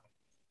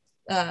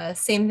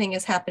 Same thing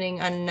is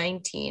happening on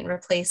 19,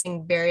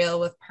 replacing burial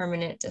with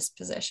permanent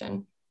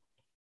disposition.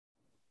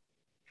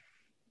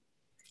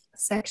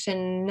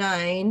 Section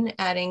 9,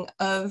 adding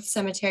of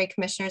cemetery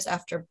commissioners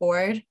after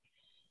board,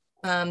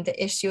 the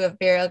issue of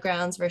burial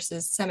grounds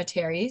versus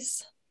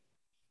cemeteries.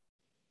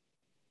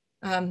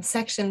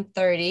 Section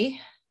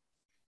 30,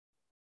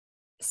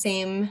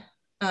 same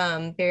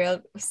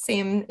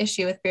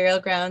issue with burial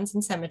grounds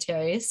and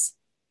cemeteries.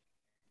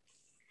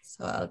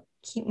 So I'll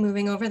keep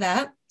moving over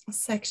that.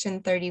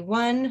 Section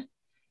 31,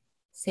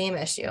 same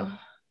issue.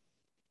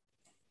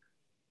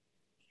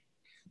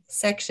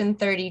 Section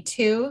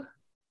 32,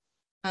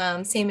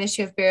 same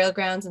issue of burial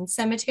grounds and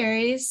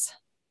cemeteries.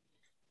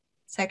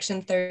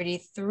 Section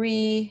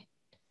 33,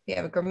 we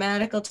have a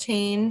grammatical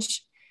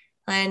change.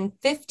 Line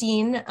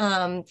 15,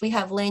 we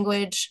have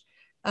language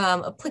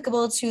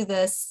applicable to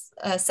the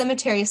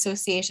cemetery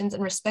associations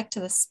in respect to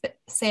the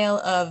sale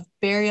of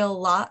burial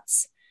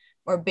lots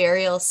or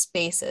burial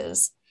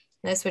spaces.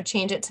 This would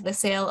change it to the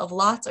sale of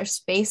lots or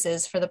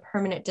spaces for the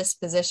permanent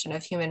disposition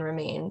of human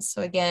remains.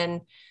 So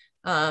again,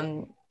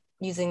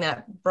 using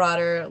that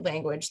broader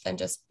language than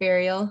just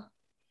burial.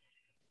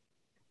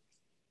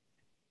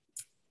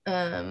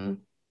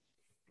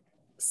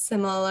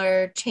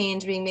 Similar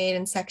change being made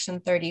in section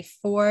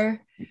 34,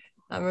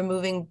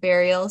 removing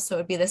burial. So it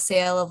would be the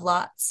sale of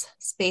lots,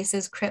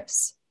 spaces,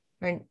 crypts,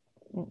 or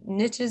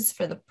niches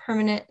for the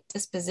permanent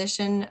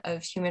disposition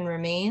of human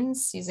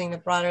remains, using the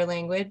broader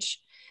language.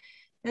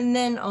 And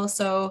then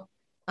also,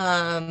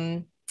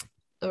 so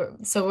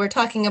we're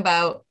talking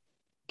about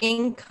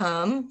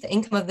income, the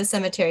income of the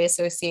cemetery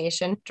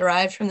association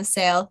derived from the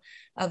sale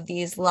of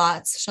these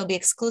lots shall be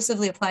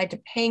exclusively applied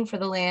to paying for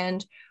the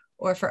land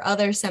or for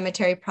other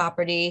cemetery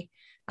property,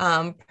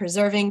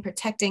 preserving,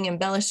 protecting,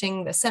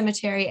 embellishing the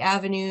cemetery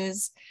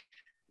avenues,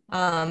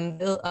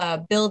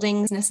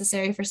 buildings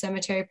necessary for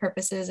cemetery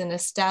purposes, and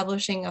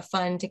establishing a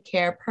fund to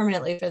care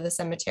permanently for the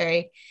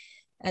cemetery.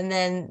 And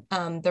then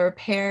the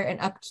repair and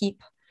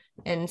upkeep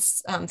and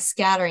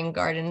scattering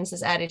gardens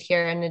is added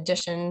here in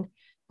addition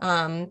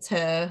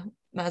to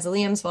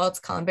mausoleums, vaults,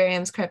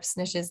 columbariums, crypts,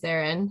 niches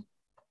therein.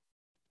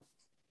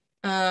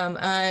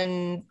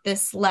 On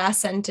this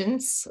last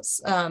sentence,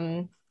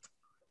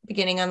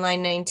 beginning on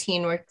line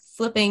 19, we're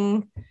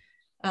flipping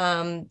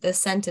the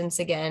sentence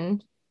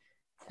again.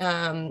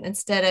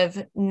 Instead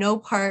of no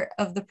part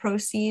of the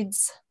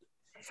proceeds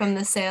from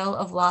the sale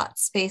of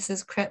lots,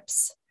 spaces,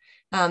 crypts,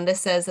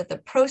 this says that the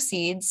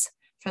proceeds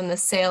from the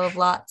sale of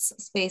lots,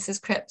 spaces,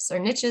 crypts, or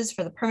niches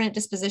for the permanent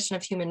disposition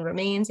of human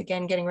remains,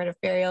 again, getting rid of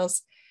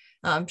burials,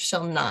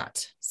 shall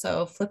not.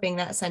 So flipping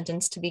that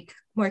sentence to be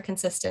more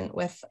consistent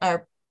with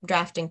our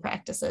drafting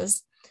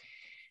practices.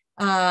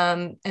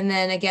 And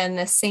then again,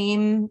 the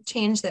same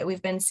change that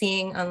we've been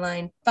seeing on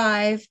line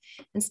 5,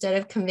 instead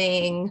of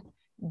conveying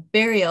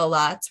burial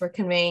lots, we're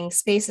conveying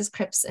spaces,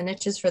 crypts, and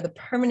niches for the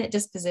permanent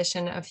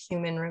disposition of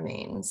human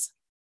remains.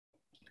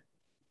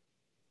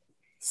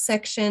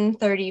 Section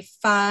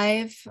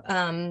 35,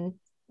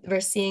 we're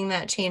seeing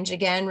that change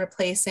again,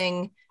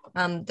 replacing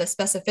the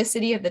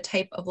specificity of the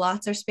type of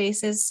lots or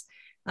spaces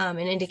and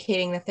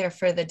indicating that they're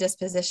for the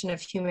disposition of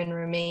human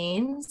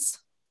remains.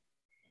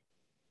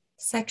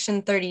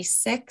 Section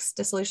 36,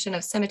 dissolution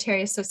of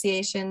cemetery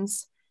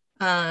associations.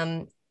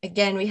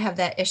 Again, we have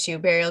that issue,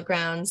 burial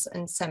grounds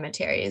and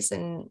cemeteries,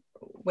 and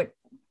what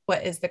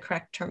is the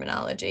correct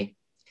terminology.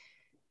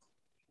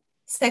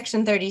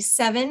 Section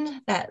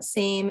 37, that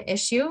same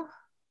issue.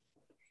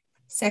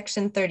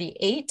 Section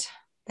 38,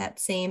 that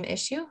same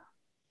issue.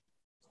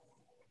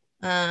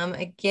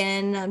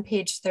 Again, on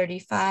page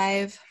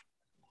 35,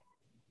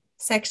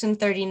 section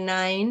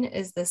 39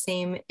 is the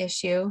same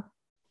issue.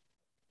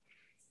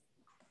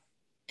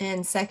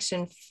 And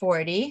section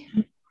 40,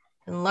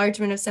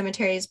 enlargement of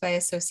cemeteries by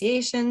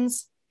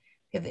associations.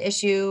 We have the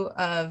issue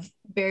of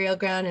burial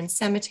ground and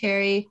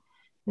cemetery.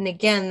 And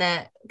again,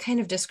 that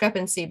kind of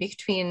discrepancy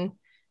between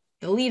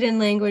the lead-in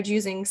language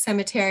using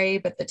cemetery,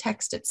 but the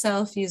text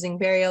itself using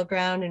burial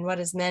ground and what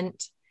is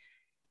meant.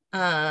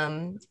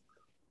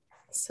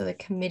 So the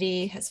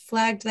committee has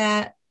flagged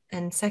that,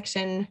 and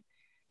section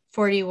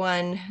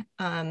 41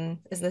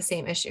 is the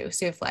same issue.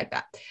 So you flagged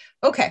that.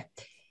 Okay.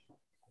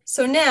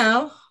 So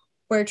now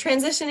we're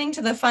transitioning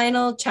to the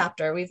final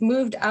chapter. We've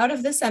moved out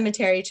of the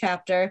cemetery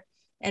chapter,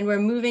 and we're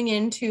moving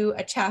into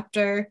a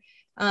chapter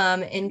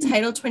in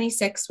Title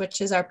 26,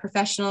 which is our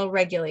professional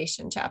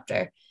regulation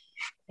chapter.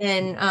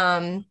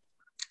 And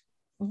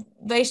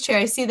Vice Chair,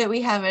 I see that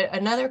we have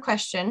another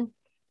question.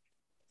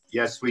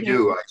 Yes, we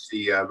do. I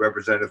see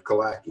Representative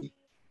Kalaki.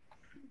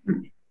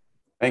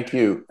 Thank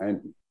you.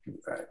 And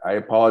I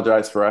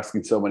apologize for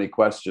asking so many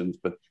questions,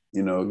 but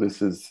you know,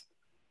 this is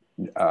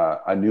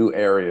a new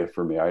area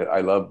for me.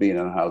 I love being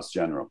in a House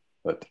General.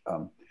 But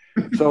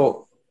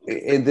so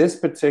in this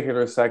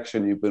particular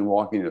section you've been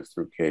walking us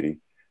through, Katie,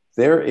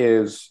 there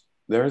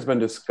has been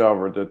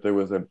discovered that there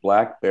was a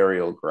black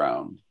burial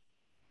ground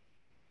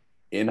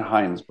in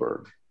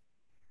Heinsberg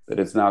that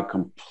is now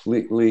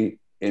completely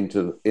in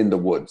the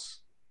woods,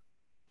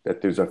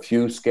 that there's a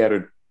few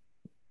scattered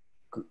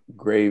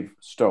grave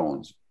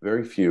stones,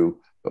 very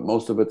few, but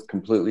most of it's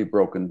completely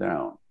broken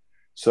down.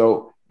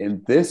 So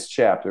in this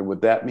chapter,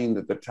 would that mean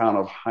that the town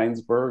of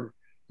Heinsberg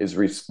is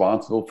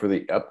responsible for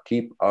the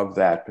upkeep of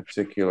that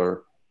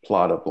particular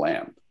plot of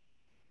land?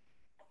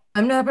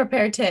 I'm not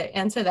prepared to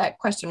answer that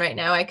question right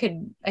now. I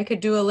could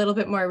do a little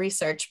bit more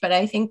research, but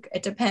I think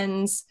it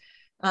depends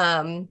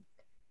on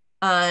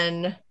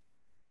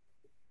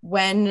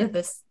when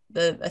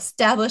the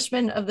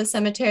establishment of the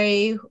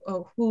cemetery,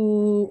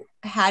 who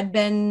had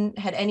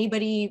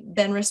anybody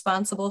been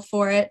responsible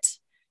for it,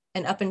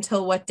 and up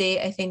until what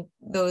date. I think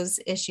those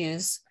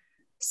issues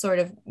sort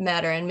of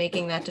matter in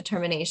making that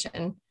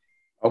determination.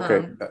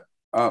 Okay.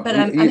 But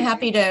I'm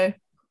happy to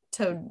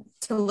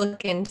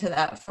look into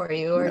that for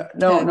you, or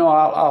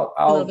I'll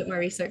a little bit more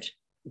research.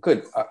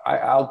 Good.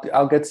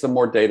 I'll get some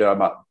more data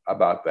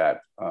about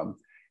that.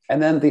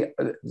 And then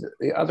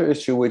the other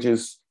issue, which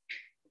is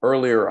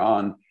earlier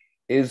on,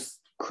 is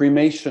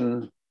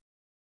cremation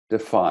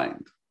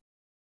defined?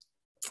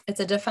 It's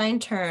a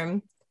defined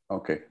term.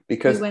 Okay,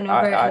 because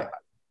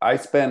I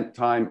spent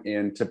time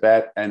in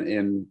Tibet and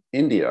in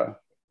India,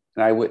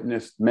 and I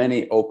witnessed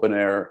many open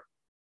air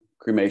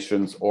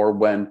cremations, or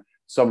when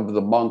some of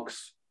the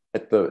monks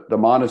at the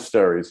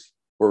monasteries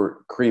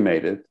were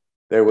cremated.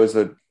 There was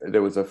an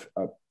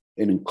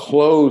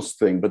enclosed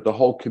thing, but the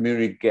whole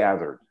community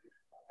gathered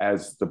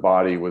as the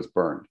body was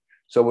burned.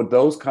 So would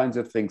those kinds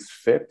of things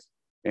fit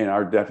in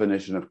our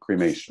definition of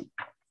cremation?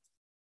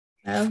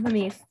 Let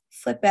me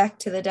flip back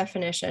to the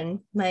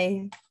definition.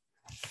 My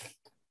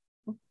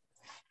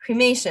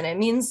cremation, it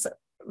means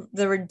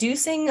the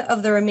reducing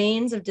of the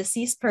remains of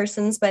deceased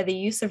persons by the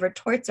use of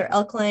retorts or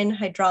alkaline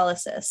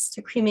hydrolysis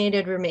to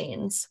cremated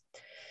remains,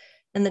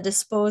 and the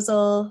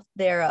disposal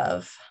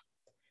thereof.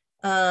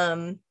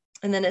 And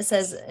then it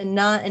says,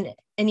 not in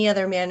any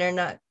other manner,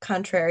 not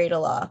contrary to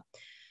law.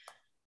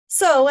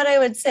 So what I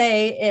would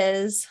say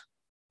is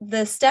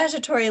the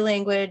statutory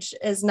language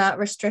is not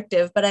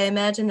restrictive, but I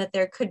imagine that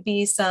there could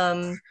be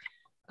some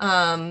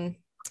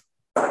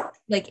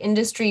like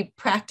industry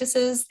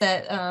practices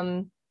that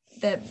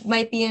that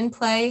might be in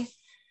play.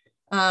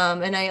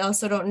 And I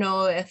also don't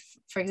know if,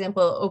 for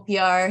example,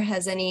 OPR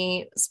has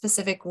any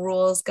specific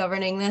rules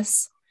governing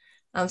this.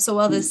 So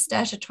while the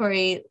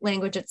statutory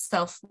language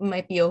itself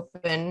might be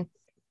open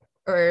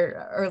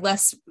or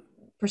less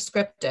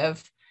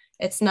prescriptive,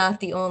 it's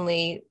not the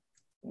only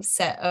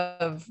set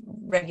of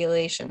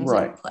regulations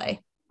in play.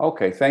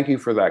 Okay, thank you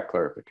for that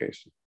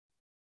clarification.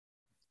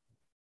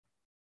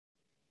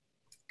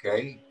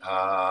 Okay,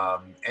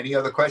 any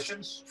other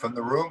questions from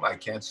the room? I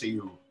can't see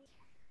you.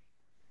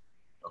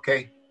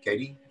 Okay,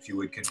 Katie, if you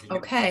would continue.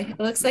 Okay, it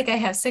looks like I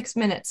have 6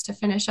 minutes to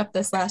finish up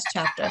this last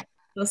chapter.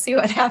 We'll see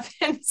what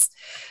happens.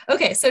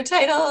 Okay, so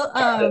Title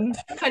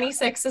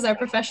 26 is our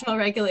professional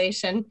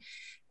regulation.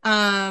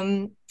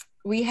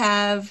 We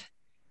have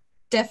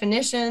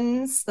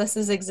definitions. This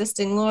is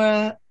existing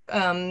law.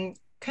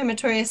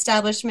 Crematory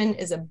establishment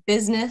is a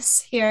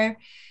business here,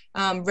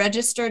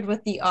 registered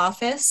with the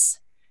office,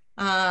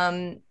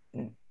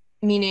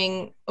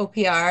 meaning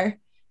OPR.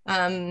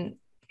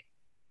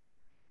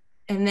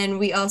 And then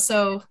we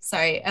also,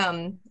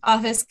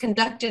 office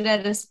conducted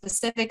at a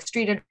specific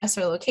street address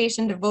or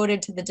location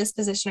devoted to the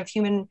disposition of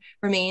human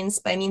remains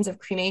by means of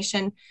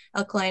cremation,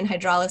 alkaline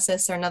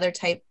hydrolysis, or another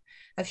type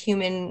of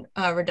human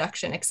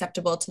reduction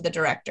acceptable to the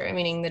director,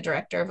 meaning the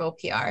director of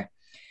OPR.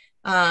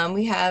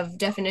 We have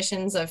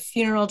definitions of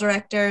funeral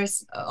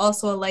directors,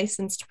 also a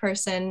licensed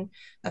person,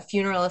 a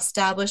funeral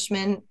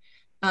establishment.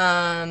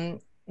 The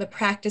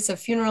practice of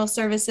funeral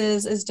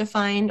services is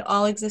defined,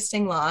 all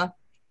existing law.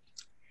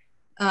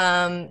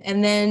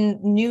 And then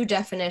new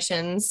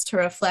definitions to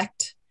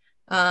reflect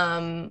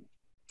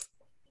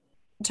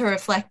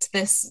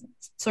this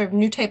sort of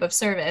new type of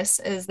service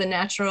is the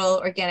natural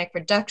organic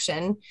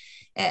reduction.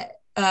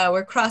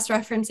 We're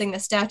cross-referencing the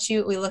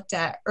statute we looked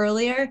at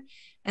earlier,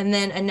 and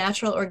then a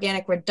natural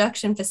organic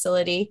reduction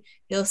facility.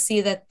 You'll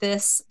see that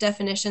this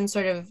definition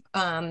sort of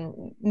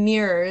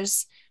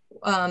mirrors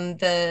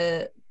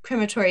the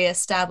crematory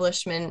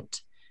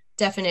establishment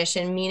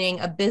definition, meaning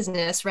a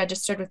business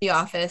registered with the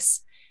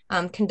office,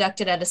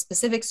 conducted at a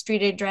specific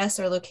street address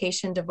or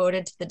location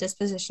devoted to the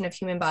disposition of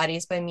human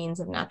bodies by means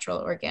of natural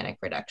organic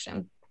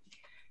reduction.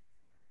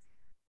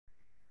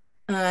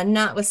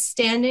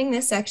 Notwithstanding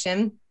this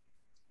section,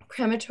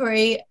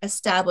 crematory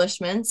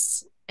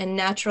establishments and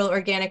natural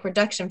organic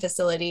reduction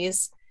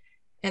facilities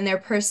and their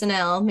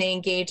personnel may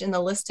engage in the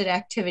listed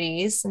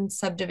activities in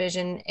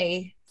subdivision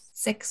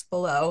A6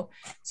 below.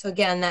 So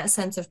again, that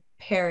sense of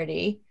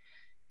parity.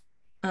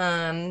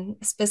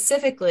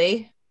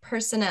 Specifically,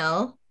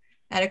 personnel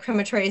at a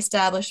crematory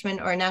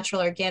establishment or a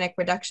natural organic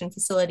reduction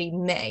facility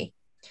may.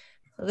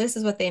 So this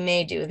is what they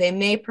may do. They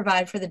may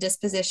provide for the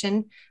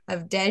disposition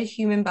of dead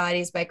human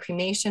bodies by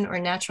cremation or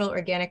natural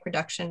organic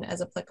reduction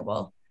as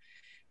applicable.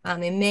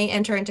 They may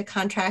enter into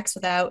contracts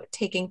without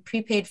taking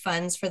prepaid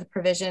funds for the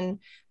provision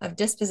of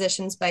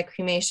dispositions by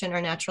cremation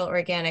or natural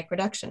organic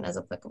reduction as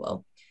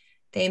applicable.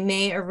 They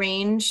may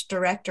arrange,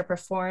 direct, or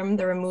perform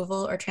the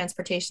removal or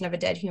transportation of a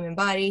dead human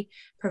body,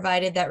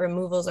 provided that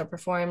removals are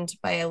performed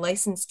by a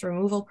licensed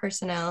removal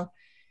personnel,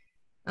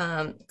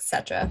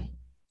 etc.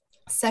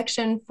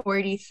 Section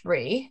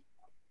 43,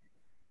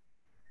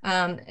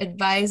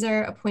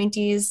 advisor,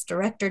 appointees,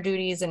 director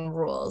duties, and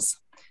rules.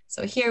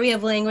 So here we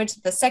have language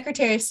that the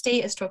Secretary of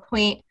State is to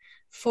appoint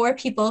 4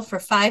 people for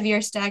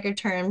 5-year staggered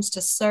terms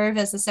to serve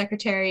as the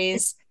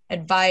Secretary's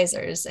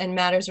advisors in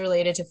matters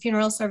related to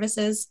funeral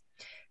services.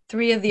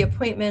 3 of the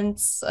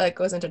appointments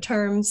goes into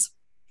terms.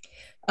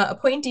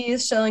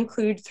 Appointees shall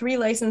include 3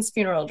 licensed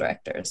funeral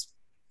directors,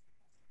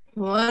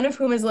 1 of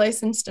whom is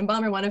licensed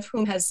embalmer, 1 of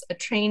whom has a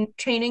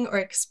training or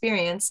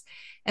experience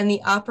in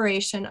the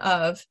operation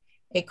of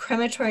a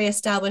crematory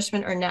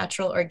establishment or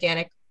natural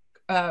organic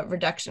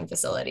reduction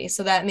facility.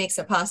 So that makes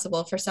it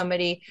possible for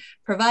somebody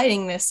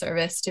providing this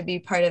service to be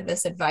part of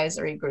this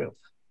advisory group.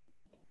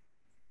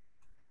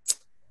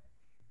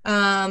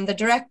 The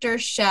director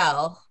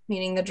shall,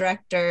 meaning the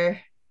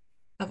director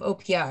of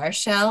OPR,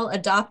 shall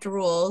adopt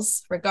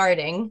rules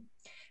regarding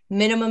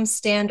minimum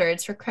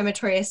standards for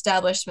crematory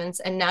establishments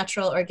and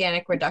natural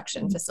organic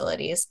reduction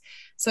facilities.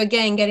 So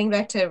again, getting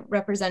back to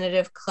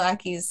Representative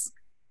Kalacki's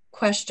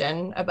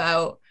question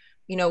about,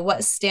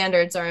 what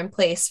standards are in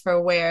place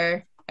for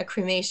where a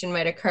cremation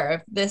might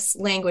occur. This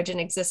language in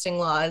existing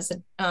laws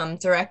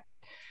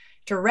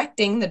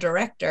directing the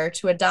director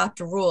to adopt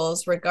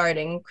rules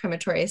regarding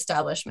crematory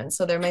establishments.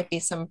 So there might be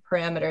some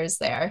parameters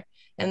there.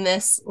 And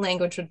this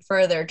language would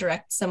further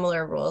direct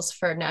similar rules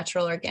for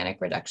natural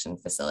organic reduction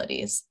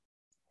facilities.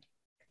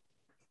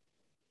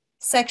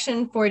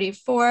 Section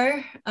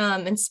 44,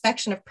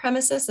 inspection of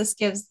premises. This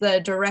gives the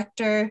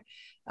director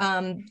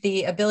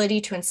the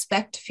ability to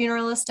inspect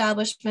funeral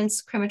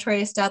establishments,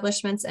 crematory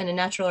establishments, and a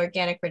natural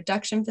organic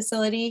reduction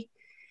facility.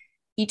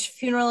 Each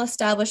funeral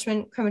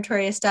establishment,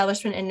 crematory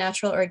establishment, and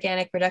natural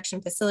organic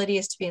reduction facility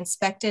is to be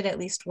inspected at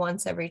least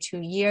once every 2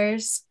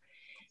 years.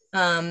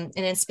 And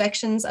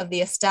inspections of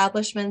the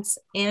establishments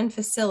and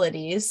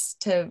facilities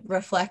to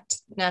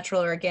reflect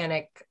natural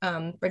organic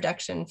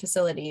reduction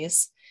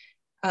facilities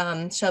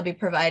shall be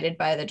provided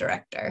by the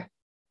director.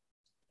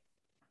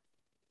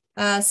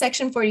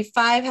 Section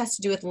 45 has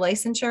to do with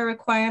licensure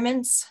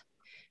requirements.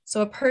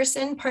 So a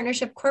person,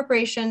 partnership,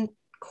 corporation,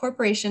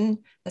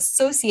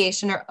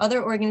 association, or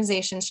other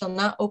organization shall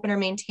not open or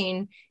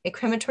maintain a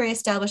crematory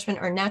establishment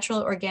or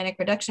natural organic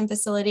reduction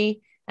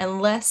facility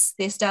unless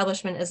the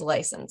establishment is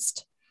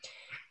licensed.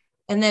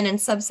 And then in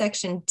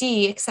subsection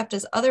D, except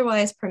as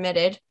otherwise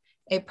permitted,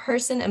 a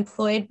person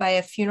employed by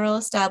a funeral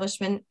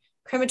establishment,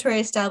 crematory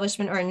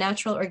establishment, or a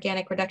natural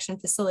organic reduction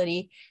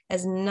facility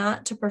is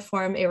not to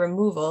perform a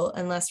removal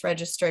unless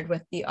registered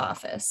with the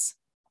office.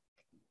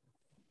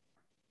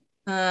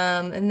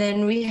 And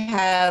then we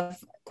have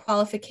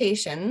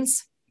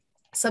qualifications.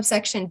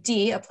 Subsection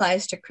D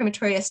applies to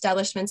crematory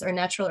establishments or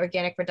natural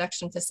organic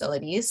reduction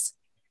facilities.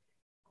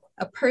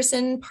 A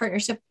person,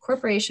 partnership,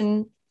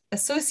 corporation,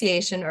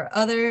 association, or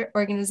other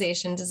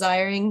organization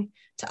desiring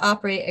to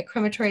operate a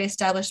crematory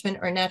establishment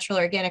or natural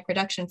organic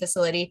reduction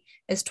facility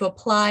is to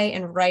apply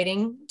in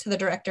writing to the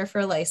director for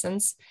a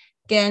license.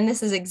 Again,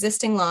 this is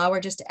existing law. We're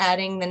just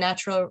adding the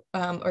natural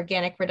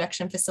organic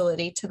reduction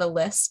facility to the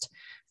list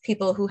of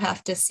people who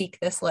have to seek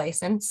this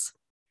license.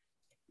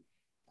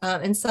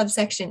 In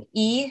subsection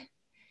E,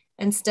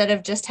 instead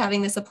of just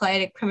having this apply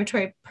to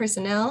crematory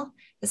personnel,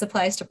 this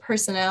applies to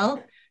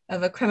personnel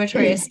of a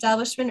crematory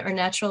establishment or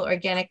natural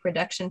organic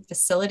reduction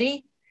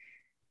facility.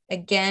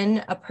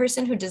 Again, a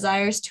person who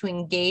desires to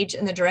engage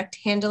in the direct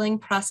handling,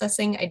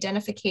 processing,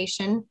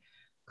 identification,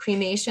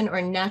 cremation,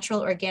 or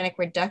natural organic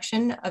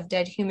reduction of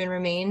dead human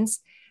remains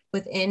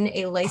within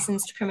a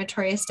licensed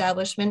crematory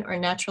establishment or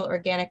natural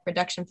organic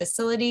reduction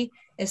facility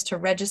is to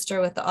register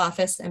with the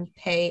office and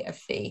pay a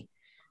fee.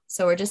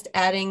 So we're just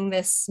adding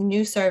this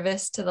new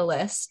service to the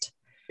list.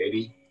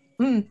 Katie?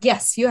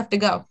 Yes, you have to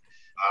go.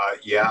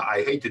 Yeah,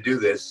 I hate to do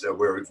this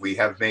where we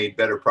have made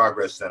better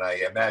progress than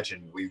I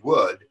imagined we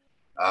would,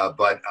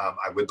 but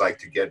I would like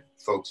to get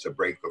folks a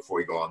break before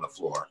we go on the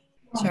floor.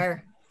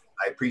 Sure.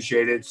 I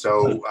appreciate it.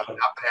 So not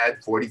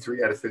bad,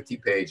 43 out of 50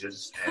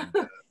 pages. And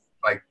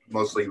like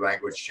mostly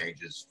language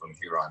changes from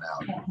here on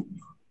out.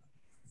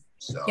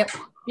 So. Yep.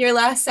 Your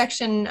last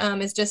section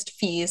is just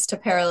fees to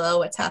parallel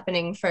what's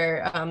happening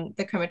for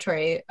the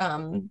crematory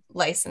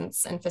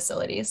license and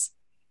facilities.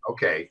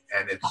 Okay,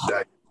 and it's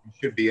you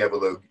should be able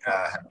to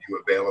have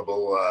you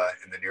available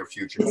in the near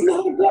future.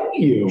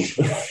 You.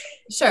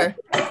 Sure.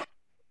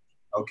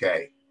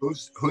 Okay,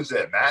 who's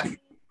it, Matt?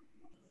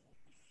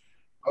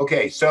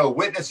 Okay, so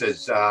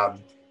witnesses, you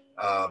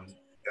have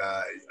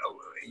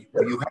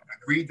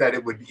agreed that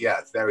it would.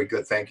 Yeah, very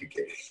good. Thank you,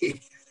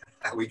 Katie.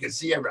 We can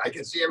see I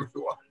can see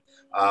everyone.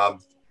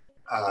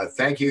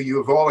 Thank you. You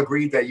have all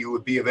agreed that you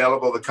would be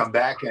available to come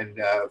back and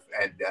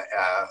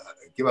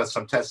give us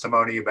some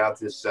testimony about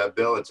this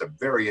bill. It's a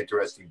very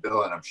interesting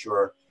bill, and I'm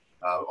sure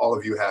all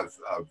of you have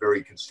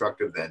very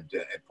constructive and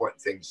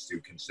important things to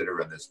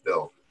consider in this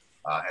bill.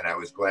 And I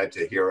was glad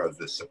to hear of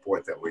the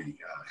support that we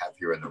have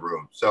here in the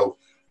room. So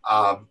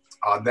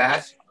on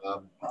that,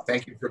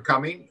 thank you for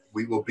coming.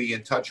 We will be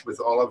in touch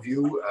with all of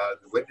you,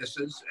 the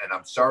witnesses, and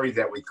I'm sorry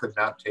that we could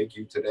not take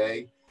you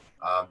today.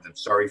 I'm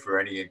sorry for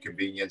any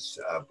inconvenience,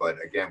 but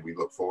again, we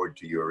look forward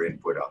to your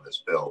input on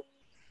this bill.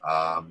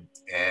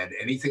 And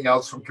anything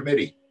else from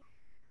committee?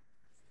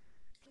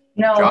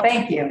 No, John?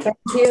 thank you. Thank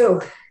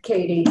you,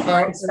 Katie.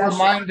 A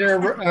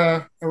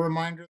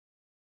reminder